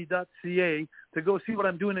wrestling-academy.ca to go see what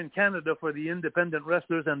I'm doing in Canada for the independent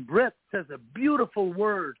wrestlers. And Bret says a beautiful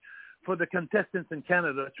word for the contestants in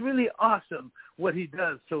Canada. It's really awesome what he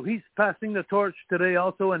does. So he's passing the torch today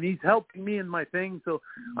also, and he's helping me in my thing. So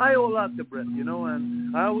I owe a lot to Bret, and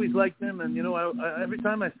I always liked him. And, I every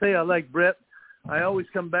time I say I like Bret, I always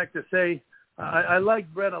come back to say I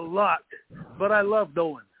like Bret a lot, but I loved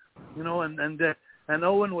Owen, and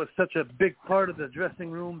Owen was such a big part of the dressing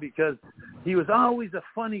room because he was always a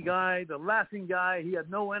funny guy, the laughing guy. He had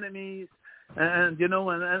no enemies. And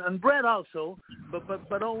Bret also,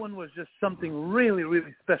 but Owen was just something really,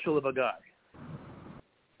 really special of a guy.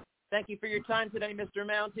 Thank you for your time today, Mr.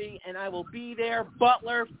 Mountie, and I will be there,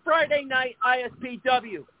 Butler, Friday night,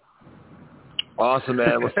 ISPW. Awesome,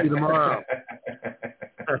 man. We'll see you tomorrow.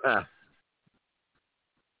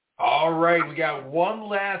 All right, we got one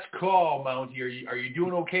last call, Mountie. Are you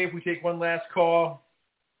doing okay if we take one last call?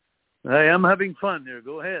 I am having fun here.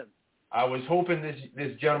 Go ahead. I was hoping this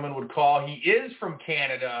gentleman would call. He is from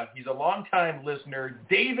Canada. He's a longtime listener.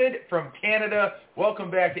 David from Canada,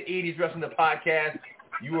 welcome back to 80s Wrestling, the podcast.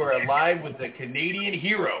 You are live with the Canadian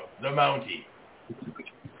hero, the Mountie.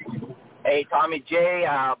 Hey, Tommy J.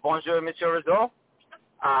 Bonjour, Monsieur Rougeau.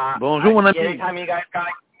 Bonjour, mon ami.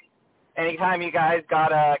 Anytime you guys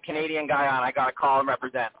got a Canadian guy on, I got to call and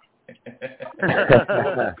represent.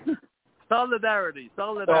 Solidarity.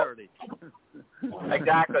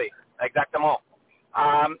 Exactly. Exactement.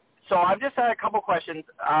 So I've just had a couple questions.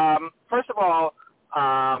 First of all,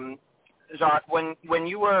 Jacques, when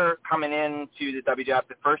you were coming into the WWF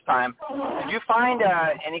the first time, did you find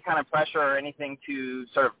any kind of pressure or anything to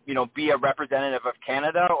sort of, be a representative of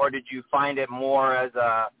Canada, or did you find it more as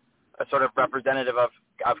a sort of representative of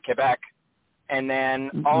Quebec? And then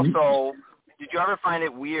also, did you ever find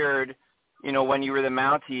it weird, when you were the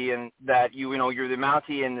Mountie and that you're the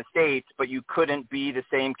Mountie in the States, but you couldn't be the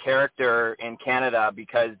same character in Canada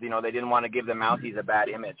because, they didn't want to give the Mounties a bad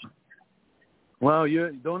image? Well,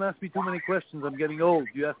 you don't ask me too many questions. I'm getting old.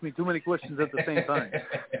 You ask me too many questions at the same time.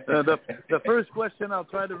 The first question I'll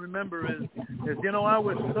try to remember is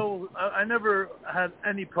I never had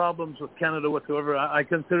any problems with Canada whatsoever. I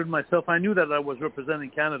considered myself, I knew that I was representing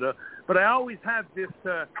Canada, but I always had this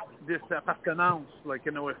appartenance, like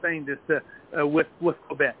we're saying, with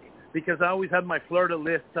Quebec, because I always had my Florida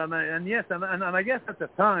list, and I guess at the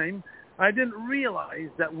time, I didn't realize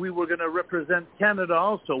that we were going to represent Canada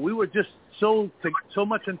also. We were just so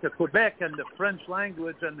much into Quebec and the French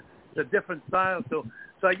language and the different styles. So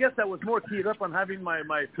I guess I was more keyed up on having my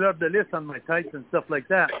fleur de lis on my tights and stuff like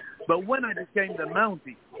that. But when I became the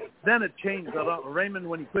Mountie, then it changed a lot. Raymond,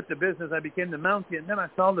 when he quit the business, I became the Mountie, and then I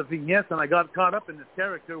saw the vignettes, and I got caught up in this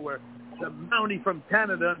character where the Mountie from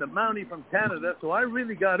Canada, the Mountie from Canada. So I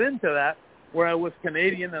really got into that, where I was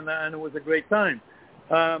Canadian, and it was a great time.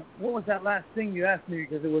 What was that last thing you asked me?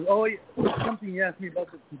 Because it was something you asked me about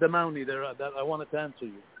the Mountie there that I wanted to answer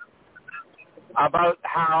you. About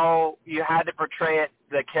how you had to portray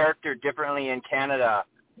the character differently in Canada,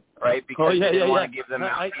 right? Because you didn't want to give the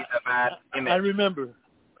Mounties a bad image.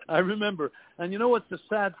 I remember. And you know what's the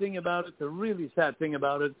sad thing about it? The really sad thing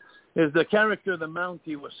about it is the character of the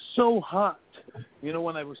Mountie was so hot.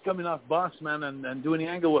 When I was coming off Bossman and doing the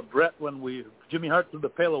angle with Bret, when Jimmy Hart threw the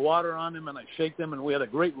pail of water on him and I shaked him, and we had a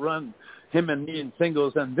great run, him and me in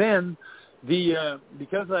singles. And then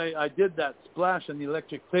because I did that splash and the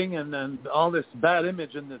electric thing and all this bad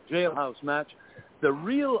image in the jailhouse match, the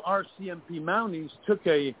real RCMP Mounties took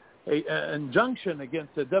an injunction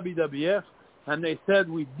against the WWF, and they said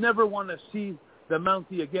we'd never want to see the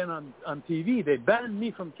Mountie again on TV. They banned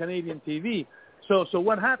me from Canadian TV. So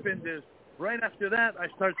what happened is, right after that, I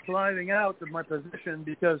started sliding out of my position,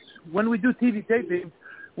 because when we do TV tapings,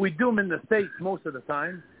 we do them in the States most of the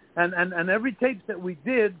time, and every tapes that we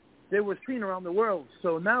did, they were seen around the world.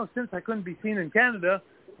 So now, since I couldn't be seen in Canada,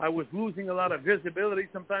 I was losing a lot of visibility.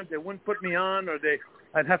 Sometimes they wouldn't put me on, or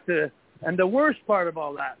I'd have to. And the worst part of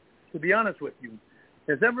all that, to be honest with you,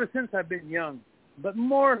 is ever since I've been young, but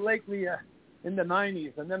more lately in the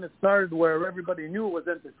 90s, and then it started where everybody knew it was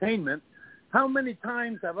entertainment. How many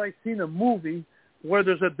times have I seen a movie where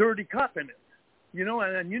there's a dirty cop in it?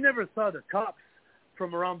 And you never saw the cops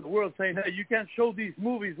from around the world saying, hey, you can't show these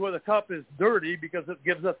movies where the cop is dirty because it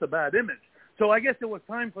gives us a bad image. So I guess it was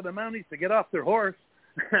time for the Mounties to get off their horse,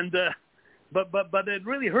 and but it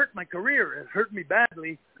really hurt my career. It hurt me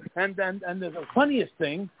badly. And the funniest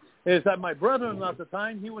thing is that my brother-in-law at the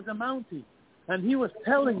time, he was a Mountie, and he was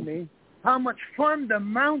telling me how much fun the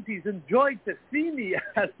Mounties enjoyed to see me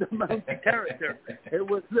as the Mountie character. It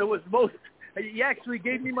was most. He actually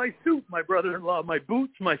gave me my suit, my brother-in-law, my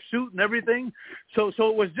boots, my suit, and everything. So it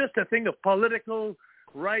was just a thing of political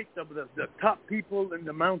right of the top people in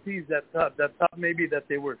the Mounties that thought maybe that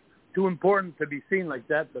they were too important to be seen like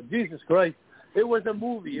that. But Jesus Christ, it was a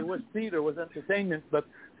movie, it was theater, it was entertainment. But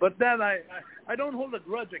that I don't hold a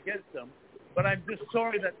grudge against them, but I'm just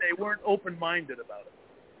sorry that they weren't open-minded about it.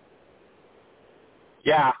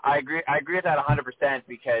 Yeah, I agree with that 100%,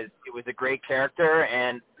 because it was a great character,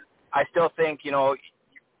 and I still think,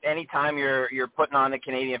 anytime you're putting on the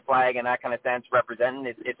Canadian flag in that kind of sense, representing,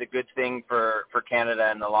 it's a good thing for Canada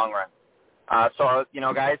in the long run. So,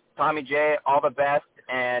 guys, Tommy J, all the best,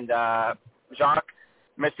 and Jacques,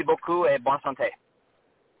 merci beaucoup et bonne santé.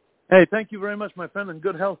 Hey, thank you very much, my friend, and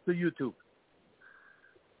good health to you too.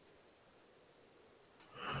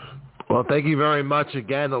 Well, thank you very much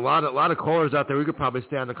again. A lot of callers out there. We could probably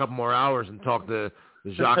stay on a couple more hours and talk to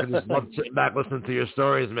Jacques, and just love sitting back listening to your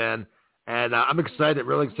stories, man. And I'm excited,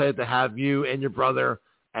 really excited to have you and your brother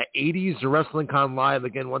at 80s Wrestling Con Live.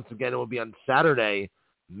 Once again, it will be on Saturday,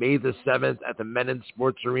 May the 7th at the Menon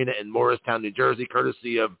Sports Arena in Morristown, New Jersey,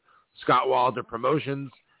 courtesy of Scott Wilder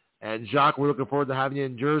Promotions. And Jacques, we're looking forward to having you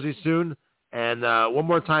in Jersey soon. And one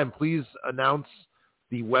more time, please announce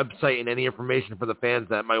the website and any information for the fans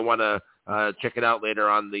that might want to check it out later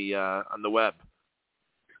on the web.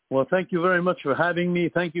 Well, thank you very much for having me.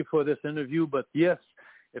 Thank you for this interview. But yes,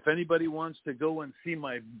 if anybody wants to go and see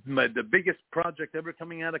the biggest project ever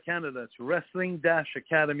coming out of Canada, it's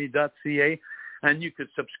wrestling-academy.ca. And you could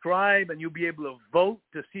subscribe, and you'll be able to vote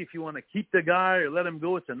to see if you want to keep the guy or let him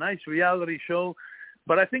go. It's a nice reality show.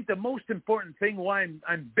 But I think the most important thing why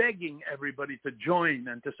I'm begging everybody to join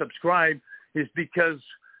and to subscribe is because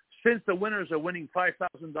since the winners are winning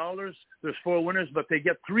 $5,000, there's 4 winners, but they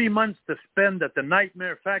get 3 months to spend at the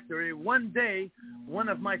Nightmare Factory. One day, one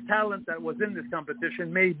of my talent that was in this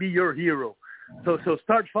competition may be your hero. So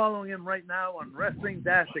start following him right now on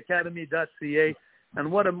wrestling-academy.ca.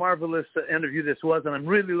 And what a marvelous interview this was. And I'm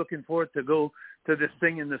really looking forward to go to this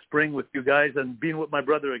thing in the spring with you guys and being with my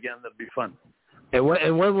brother again. That'd be fun.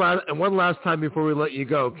 And one last time before we let you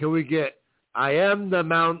go, can we get I am the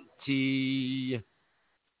Mountie?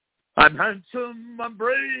 I'm handsome, I'm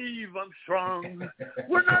brave, I'm strong.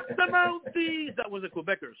 We're not the Mounties. That was the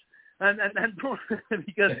Quebeccers. And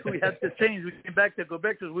because we had to change, we came back to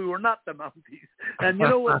Quebeccers. We were not the Mounties. And you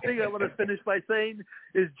know what thing I want to finish by saying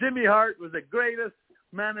is Jimmy Hart was the greatest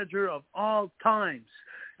manager of all times.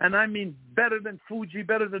 And I mean better than Fuji,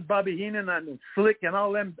 better than Bobby Heenan and Slick and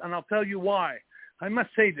all them. And I'll tell you why. I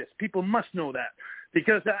must say this. People must know that.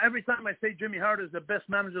 Because every time I say Jimmy Hart is the best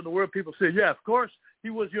manager in the world, people say, yeah, of course, he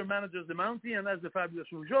was your manager as the Mountie and as the Fabulous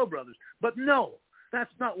Rougeau brothers. But no,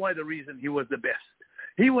 that's not why the reason he was the best.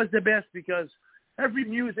 He was the best because every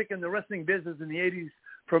music in the wrestling business in the 80s,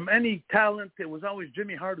 from any talent, it was always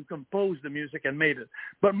Jimmy Hart who composed the music and made it.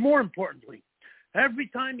 But more importantly, every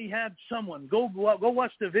time he had someone, go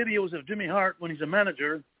watch the videos of Jimmy Hart when he's a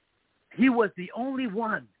manager, he was the only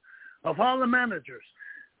one of all the managers.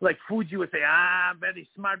 Like Fuji would say, very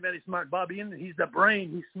smart. Bobby Heenan, he's the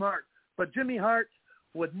brain, he's smart. But Jimmy Hart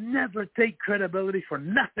would never take credibility for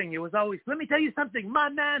nothing. It was always, let me tell you something, my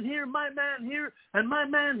man here, and my man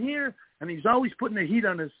here. And he's always putting the heat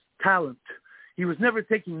on his talent. He was never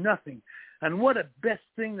taking nothing. And what a best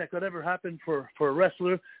thing that could ever happen for a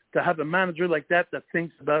wrestler to have a manager like that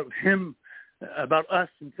thinks about him, about us,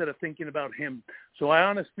 instead of thinking about him. So I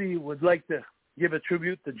honestly would like to give a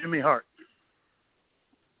tribute to Jimmy Hart.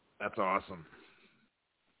 That's awesome.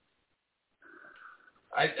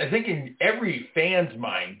 I think in every fan's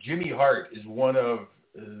mind, Jimmy Hart is one of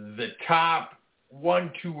the top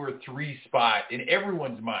 1, 2, or 3 spot in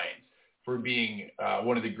everyone's minds for being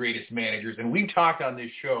one of the greatest managers. And we've talked on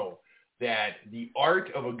this show that the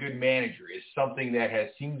art of a good manager is something that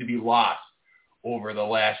has seemed to be lost over the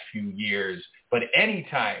last few years. But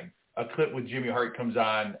anytime a clip with Jimmy Hart comes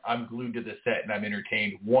on, I'm glued to the set and I'm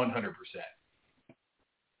entertained 100%.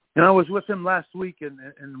 And I was with him last week in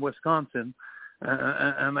Wisconsin,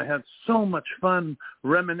 and I had so much fun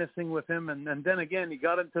reminiscing with him. And then again, he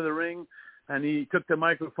got into the ring, and he took the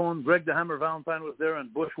microphone. Greg the Hammer Valentine was there,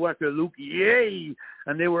 and Bushwhacker Luke, yay!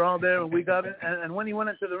 And they were all there, and we got it. And when he went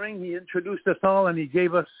into the ring, he introduced us all, and he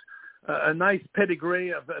gave us a nice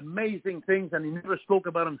pedigree of amazing things, and he never spoke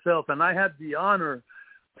about himself. And I had the honor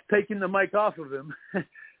of taking the mic off of him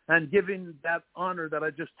and giving that honor that I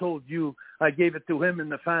just told you. I gave it to him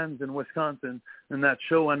and the fans in Wisconsin in that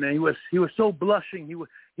show, and he was so blushing.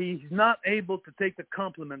 He's not able to take the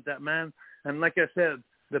compliment, that man. And like I said,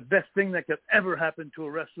 the best thing that could ever happen to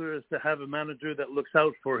a wrestler is to have a manager that looks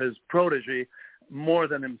out for his protege more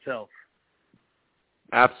than himself.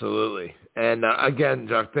 Absolutely. And again,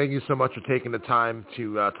 Jacques, thank you so much for taking the time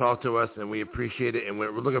to talk to us, and we appreciate it. And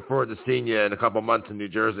we're looking forward to seeing you in a couple months in New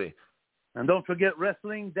Jersey. And don't forget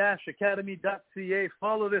wrestling-academy.ca.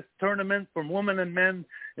 Follow this tournament from women and men.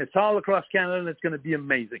 It's all across Canada, and it's going to be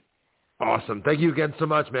amazing. Awesome. Thank you again so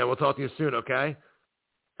much, man. We'll talk to you soon, okay?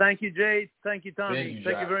 Thank you, Jay. Thank you, Tommy.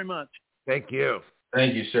 Thank you very much. Thank you.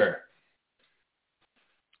 Thank you, sir.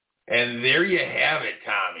 And there you have it,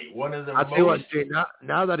 Tommy. One of the I'll tell you what, Jay,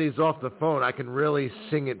 now that he's off the phone, I can really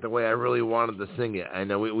sing it the way I really wanted to sing it. I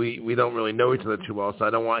know we don't really know each other too well, so I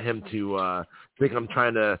don't want him to think I'm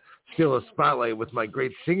trying to steal a spotlight with my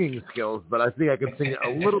great singing skills, but I think I can sing it a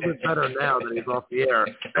little bit better now that he's off the air.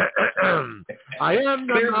 I am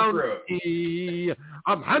the Mountie.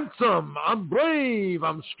 I'm handsome. I'm brave.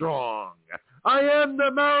 I'm strong. I am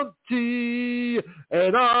the Mountie,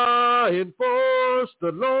 and I enforce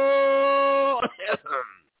the law.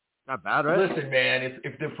 Not bad, right? Listen, man,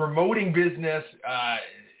 if the promoting business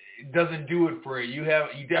doesn't do it for you,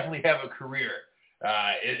 you definitely have a career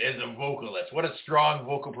as a vocalist. What a strong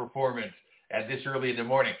vocal performance at this early in the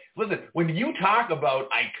morning. Listen, when you talk about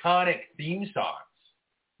iconic theme songs,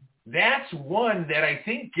 that's one that I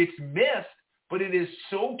think gets missed, but it is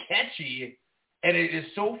so catchy. And it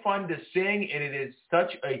is so fun to sing, and it is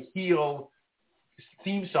such a heel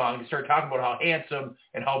theme song to start talking about how handsome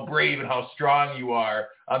and how brave and how strong you are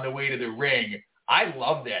on the way to the ring. I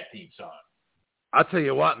love that theme song. I'll tell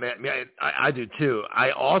you what, man. I do too. I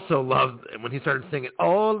also loved when he started singing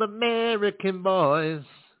 "All American Boys."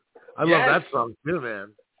 I love that song too,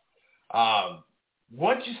 man.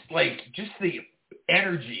 Just the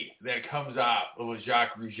energy that comes off of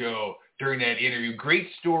Jacques Rougeau during that interview. Great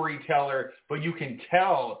storyteller, but you can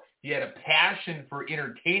tell he had a passion for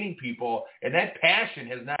entertaining people, and that passion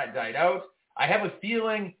has not died out. I have a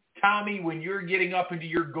feeling, Tommy, when you're getting up into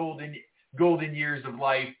your golden years of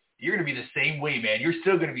life, you're going to be the same way, man. You're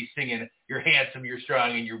still going to be singing "You're handsome, you're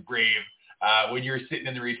strong, and you're brave" when you're sitting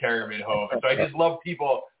in the retirement home. And so I just love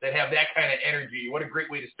people that have that kind of energy. What a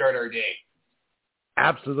great way to start our day.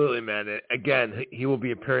 Absolutely, man. Again, he will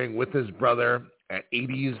be appearing with his brother at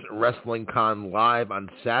 80s Wrestling Con Live on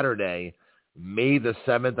Saturday, May the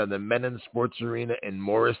 7th at the Menon Sports Arena in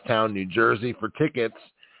Morristown, New Jersey. For tickets,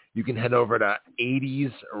 you can head over to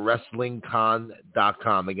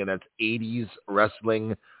 80swrestlingcon.com. Again, that's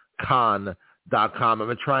 80swrestlingcon.com. I'm going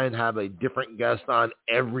to try and have a different guest on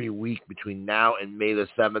every week between now and May the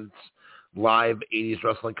 7th, live 80s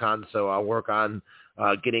Wrestling Con. So I'll work on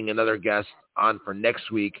getting another guest on for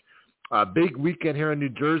next week. Big weekend here in New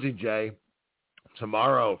Jersey, Jay.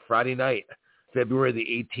 Tomorrow, Friday night, February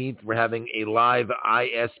the 18th, we're having a live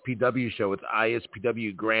ISPW show. It's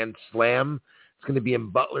ISPW Grand Slam. It's going to be in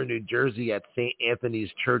Butler, New Jersey at St. Anthony's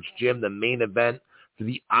Church Gym. The main event for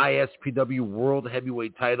the ISPW World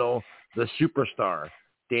Heavyweight title, the Superstar,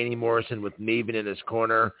 Danny Morrison with Maven in his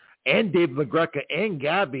corner, and Dave LaGreca and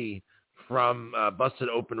Gabby from Busted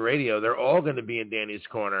Open Radio. They're all going to be in Danny's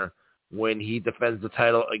corner when he defends the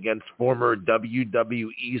title against former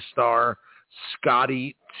WWE star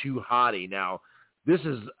Scotty 2 Hotty. Now, this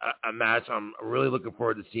is a match I'm really looking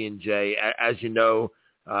forward to seeing, Jay. As you know,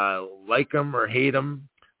 like him or hate him,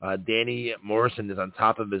 Danny Morrison is on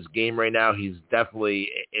top of his game right now. He's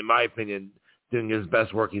definitely, in my opinion, doing his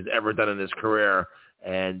best work he's ever done in his career.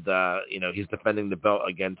 And, he's defending the belt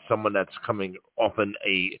against someone that's coming off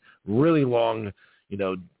a really long,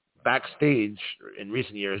 backstage in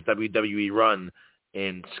recent years, WWE run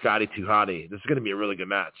in Scotty 2 Hotty. This is going to be a really good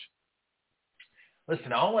match.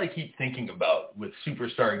 Listen, all I keep thinking about with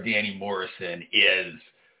superstar Danny Morrison is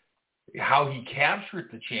how he captured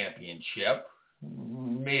the championship,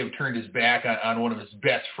 may have turned his back on one of his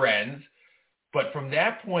best friends, but from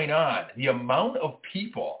that point on, the amount of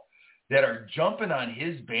people that are jumping on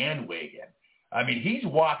his bandwagon. I mean, he's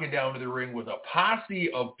walking down to the ring with a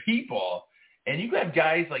posse of people, and you got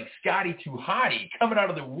guys like Scotty 2 Hotty coming out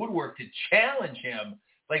of the woodwork to challenge him.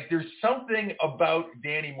 Like, there's something about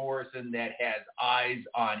Danny Morrison that has eyes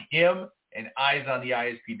on him and eyes on the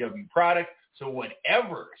ISPW product. So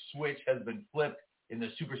whenever switch has been flipped in the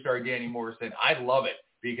superstar Danny Morrison, I love it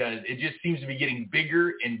because it just seems to be getting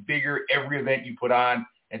bigger and bigger every event you put on.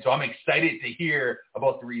 And so I'm excited to hear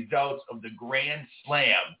about the results of the Grand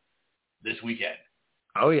Slam this weekend.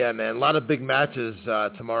 Oh, yeah, man. A lot of big matches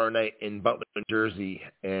tomorrow night in Butler, New Jersey,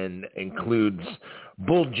 and includes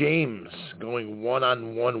Bull James going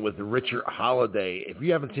one-on-one with Richard Holiday. If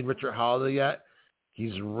you haven't seen Richard Holiday yet,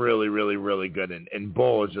 he's really, really, really good. And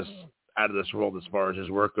Bull is just out of this world as far as his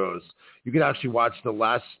work goes. You can actually watch the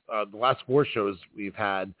last 4 shows we've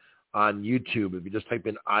had on YouTube. If you just type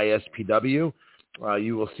in ISPW,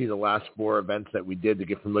 you will see the last 4 events that we did to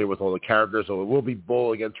get familiar with all the characters. So it will be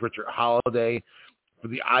Bull against Richard Holiday. For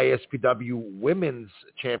the ISPW Women's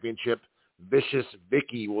Championship, Vicious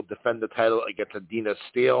Vicky will defend the title against Adina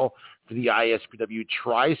Steele. For the ISPW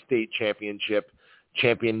Tri-State Championship,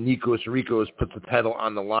 champion Nikos Ricos puts the title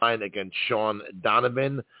on the line against Sean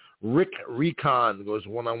Donovan. Rick Recon goes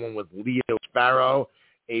one-on-one with Leo Sparrow.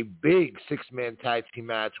 A big 6-man tag team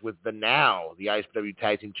match with the ISPW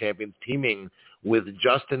Tag Team Champions, teaming with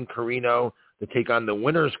Justin Carino to take on the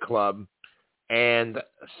Winners Club. And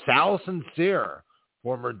Sal Sincere,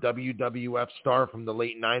 former WWF star from the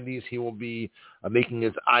late 90s. He will be making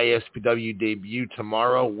his ISPW debut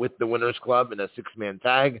tomorrow with the Winners Club in a 6-man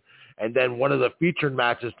tag. And then one of the featured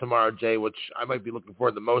matches tomorrow, Jay, which I might be looking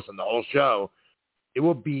forward the most on the whole show, it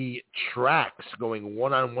will be Trax going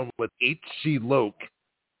one-on-one with H.C. Loke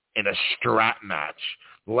in a strap match.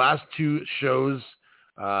 The last 2 shows,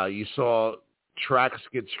 you saw Trax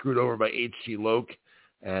get screwed over by H.C. Loke,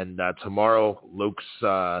 and tomorrow Loke's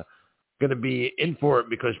going to be in for it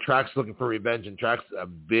because Trax looking for revenge, and Trax a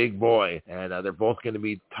big boy, and they're both going to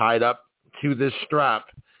be tied up to this strap,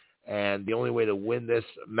 and the only way to win this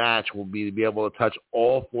match will be to be able to touch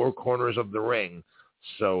all 4 corners of the ring.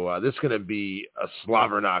 So this is going to be a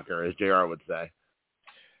slobber knocker, as JR would say.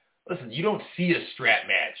 Listen, you don't see a strap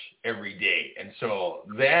match every day, and so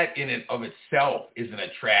that in and of itself is an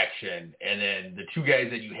attraction, and then the 2 guys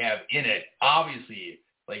that you have in it, obviously,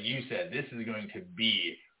 like you said, this is going to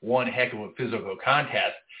be one heck of a physical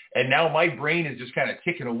contest. And now my brain is just kind of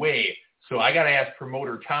ticking away. So I got to ask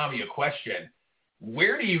promoter Tommy a question.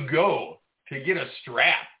 Where do you go to get a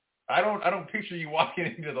strap? I don't picture you walking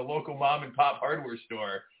into the local mom and pop hardware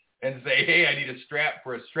store and say, hey, I need a strap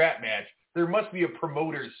for a strap match. There must be a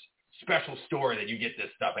promoter's special store that you get this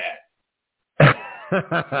stuff at.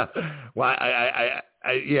 Well,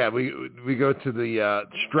 we go to the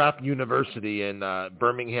Strap University in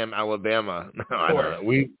Birmingham, Alabama. Of course.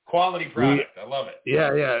 Quality product. I love it.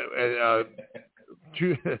 Yeah.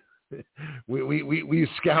 We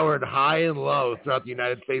scoured high and low throughout the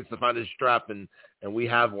United States to find a strap, and and we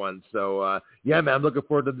have one. So, yeah, man, I'm looking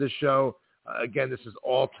forward to this show. Again, this is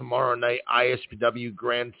all tomorrow night, ISPW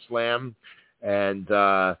Grand Slam. And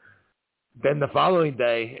then the following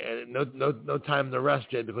day, no time to rest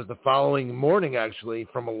yet, because the following morning, actually,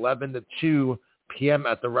 from 11 to 2 p.m.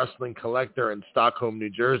 at the Wrestling Collector in Stockholm, New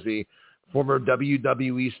Jersey, former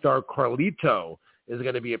WWE star Carlito is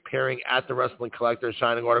going to be appearing at the Wrestling Collector,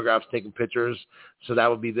 signing autographs, taking pictures. So that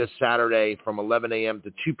will be this Saturday from 11 a.m.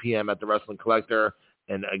 to 2 p.m. at the Wrestling Collector.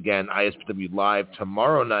 And again, ISPW Live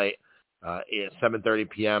tomorrow night at 7:30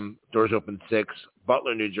 p.m. Doors open 6,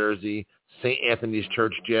 Butler, New Jersey, St. Anthony's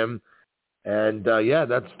Church Gym. And, yeah,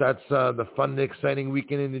 that's the fun and exciting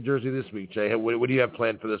weekend in New Jersey this week, Jay. What do you have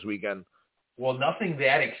planned for this weekend? Well, nothing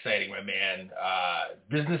that exciting, my man.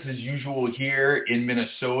 Business as usual here in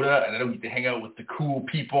Minnesota, and I don't get to hang out with the cool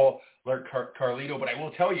people like Carlito, but I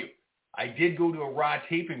will tell you, I did go to a Raw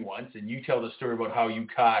taping once, and you tell the story about how you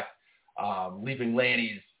caught Leaping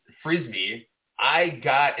Lanny's Frisbee. I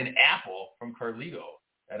got an apple from Carlito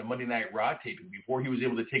at a Monday Night Raw taping. Before he was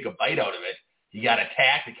able to take a bite out of it, he got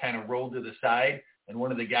attacked. It kind of rolled to the side, and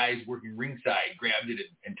one of the guys working ringside grabbed it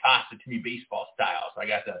and tossed it to me baseball style. So I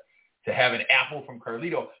got to have an apple from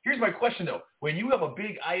Carlito. Here's my question, though. When you have a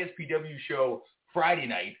big ISPW show Friday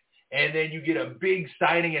night and then you get a big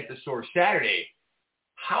signing at the store Saturday,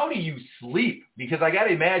 how do you sleep? Because I got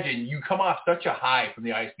to imagine you come off such a high from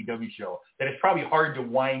the ISPW show that it's probably hard to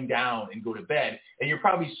wind down and go to bed, and you're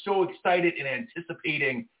probably so excited and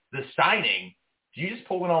anticipating the signing. Do you just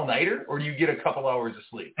pull an all-nighter, or do you get a couple hours of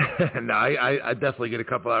sleep? No, I definitely get a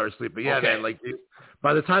couple hours of sleep. But, yeah, okay. Man, like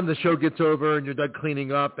by the time the show gets over and you're done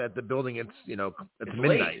cleaning up at the building, it's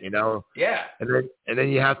midnight, late. you know? Yeah. And then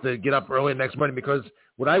you have to get up early the next morning, because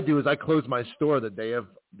what I do is I close my store the day of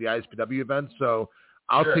the ISPW event. So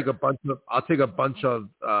I'll take a bunch of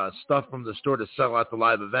stuff from the store to sell at the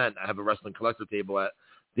live event. I have a Wrestling Collector table at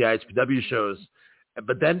the ISPW shows.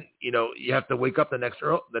 But then, you have to wake up the next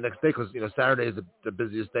day, because, Saturday is the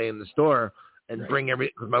busiest day in the store, and bring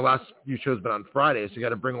because my last few shows have been on Friday, so you got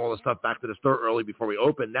to bring all the stuff back to the store early before we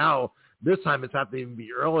open. Now, this time it's having to even be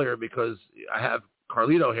earlier, because I have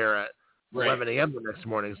Carlito here at 11 a.m. the next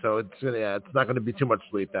morning, so it's not going to be too much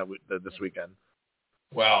sleep this weekend.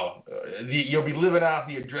 Well, you'll be living off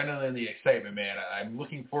the adrenaline and the excitement, man. I'm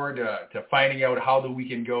looking forward to finding out how the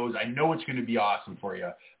weekend goes. I know it's going to be awesome for you,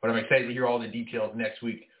 but I'm excited to hear all the details next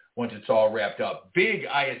week once it's all wrapped up. Big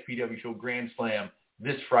ISPW show, Grand Slam,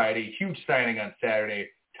 this Friday. Huge signing on Saturday.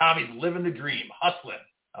 Tommy's living the dream, hustling.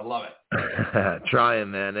 I love it.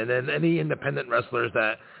 Trying, man. And then any independent wrestlers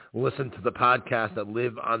that listen to the podcast that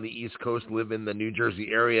live on the East Coast, live in the New Jersey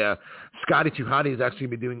area, Scotty Too Hottie is actually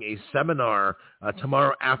going to be doing a seminar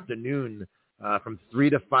tomorrow afternoon from 3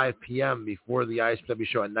 to 5 p.m. before the ISPW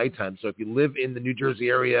show at nighttime. So if you live in the New Jersey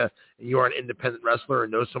area and you are an independent wrestler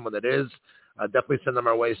and know someone that is, definitely send them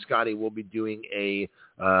our way. Scotty will be doing a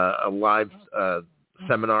live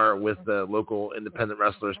seminar with the local independent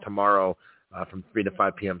wrestlers tomorrow from 3 to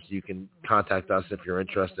 5 p.m. So you can contact us if you're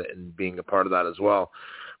interested in being a part of that as well.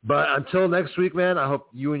 But until next week, man, I hope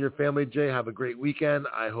you and your family, Jay, have a great weekend.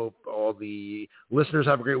 I hope all the listeners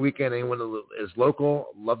have a great weekend. Anyone that is local,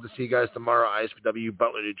 love to see you guys tomorrow, ISPW,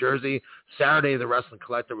 Butler, New Jersey. Saturday, the Wrestling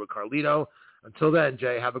Collector with Carlito. Until then,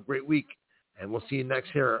 Jay, have a great week. And we'll see you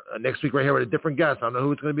next week right here with a different guest. I don't know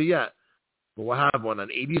who it's going to be yet, but we'll have one on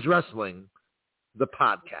 80s Wrestling, the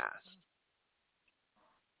podcast.